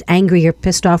sides, angry or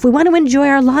pissed off. We want to enjoy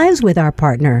our lives with our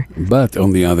partner. But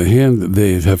on the other hand,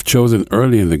 they have chosen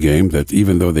early in the game that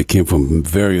even though they came from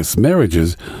various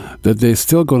marriages, that they're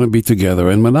still going to be together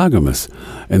and monogamous.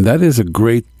 And that is a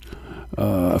great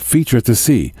feature to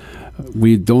see.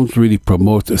 we don't really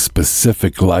promote a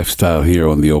specific lifestyle here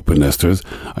on the Open Nesters.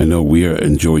 I know we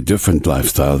enjoy different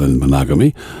lifestyle than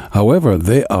monogamy. However,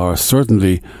 they are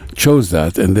certainly chose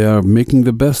that, and they are making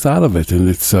the best out of it. And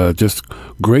it's just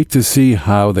great to see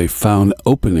how they found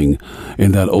opening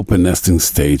in that open nesting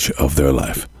stage of their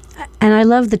life. And I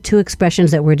love the two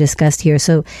expressions that were discussed here.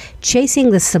 So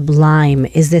chasing the sublime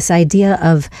is this idea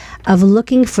of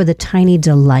looking for the tiny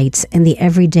delights in the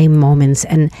everyday moments.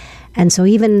 And so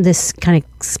even this kind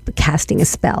of casting a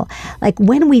spell, like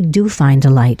when we do find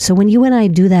delight. So when you and I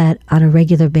do that on a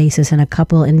regular basis and a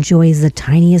couple enjoys the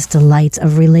tiniest delights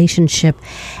of relationship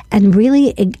and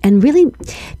really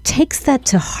takes that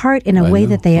to heart in a way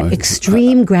that they are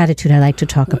extreme gratitude I like to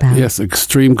talk about. Yes,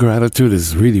 extreme gratitude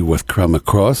is really what come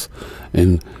across.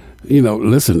 And,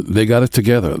 listen, they got it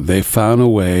together. They found a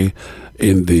way.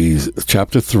 In the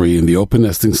chapter 3, in the open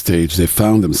nesting stage, they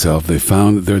found themselves. They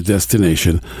found their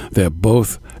destination. They're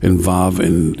both involved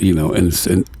in,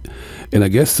 I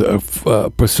guess,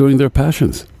 pursuing their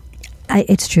passions.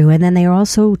 It's true. And then they are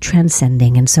also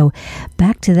transcending. And so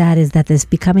back to that is that this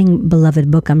Becoming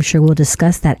Beloved book, I'm sure we'll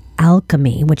discuss that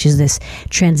alchemy, which is this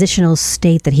transitional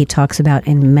state that he talks about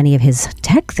in many of his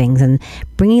tech things, and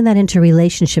bringing that into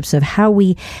relationships of how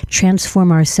we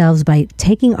transform ourselves by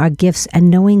taking our gifts and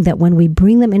knowing that when we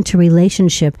bring them into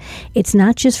relationship, it's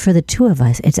not just for the two of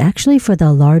us, it's actually for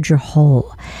the larger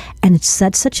whole. And it's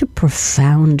such a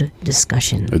profound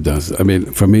discussion. It does. I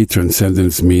mean, for me,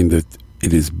 transcendence means that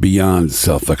it is beyond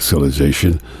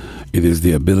self-actualization. It is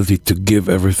the ability to give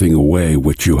everything away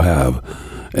which you have,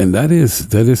 and that is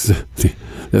the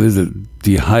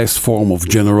highest form of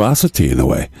generosity in a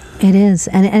way. It is,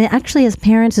 and actually as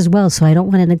parents as well. So I don't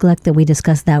want to neglect that we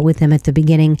discussed that with them at the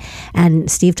beginning.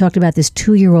 And Steve talked about this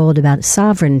 2-year-old about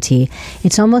sovereignty.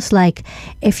 It's almost like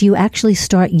if you actually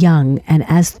start young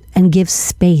and give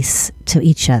space to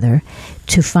each other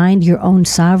to find your own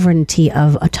sovereignty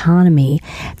of autonomy,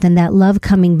 then that love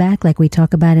coming back, like we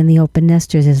talk about in the Open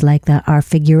Nesters, is like our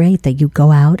figure 8, that you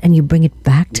go out and you bring it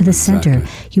back to the center.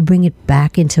 You bring it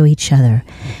back into each other.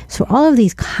 So all of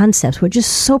these concepts were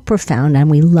just so profound, and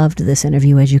we loved this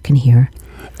interview, as you can hear.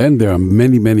 And there are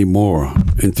many, many more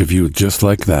interviews just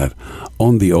like that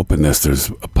on the Open Nesters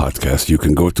podcast. You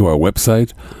can go to our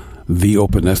website,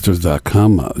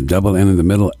 theopennesters.com, double N in the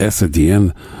middle, S at the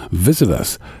end. Visit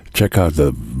us. Check out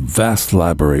the vast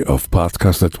library of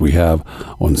podcasts that we have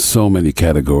on so many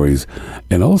categories.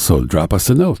 And also drop us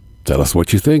a note. Tell us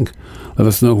what you think. Let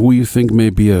us know who you think may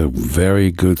be a very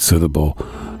good, suitable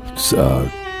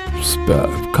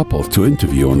couple to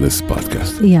interview on this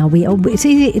podcast. Yeah,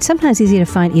 it's sometimes easy to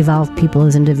find evolved people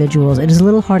as individuals. It is a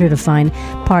little harder to find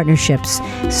partnerships.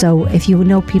 So if you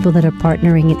know people that are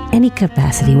partnering in any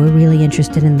capacity, we're really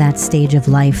interested in that stage of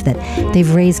life, that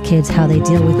they've raised kids, how they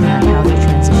deal with that, how they're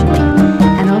transitioning.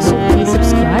 And also, please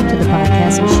subscribe to the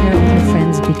podcast and share it with your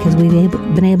friends, because we've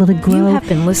been able to grow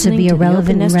to be a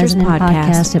relevant and resonant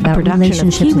podcast about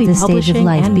relationships at this stage of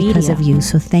life because of you.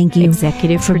 So thank you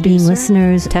for being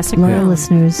listeners, loyal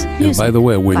listeners. And by the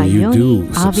way, when you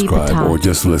do subscribe or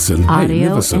just listen,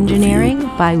 audio engineering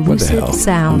by Lucid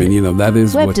Sound. I mean, that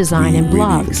is web what design we and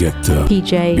blogs. Really get to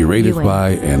PJ be rated Ewing.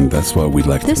 by, and that's what we'd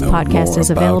like This to know more podcast is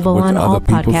about available what on all other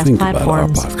people podcast think about our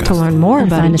platforms. podcast. To learn more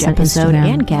about find each us on episode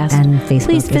Instagram and guest, and Facebook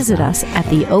please as visit well. us at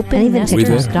And even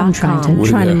TikTok. I'm theopennesters.com.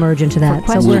 trying to merge into that.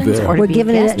 For So questions or to we're be a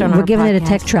giving guest it on we're our giving it a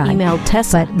tech podcast, try. email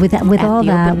Tessa But with all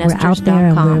that, we're out there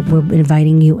and we're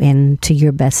inviting you into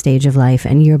your best stage of life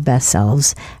and your best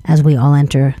selves as we all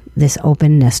enter this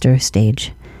open nester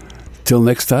stage. Till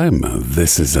next time,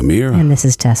 this is Amir. And this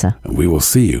is Tessa. And we will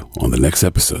see you on the next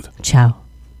episode. Ciao.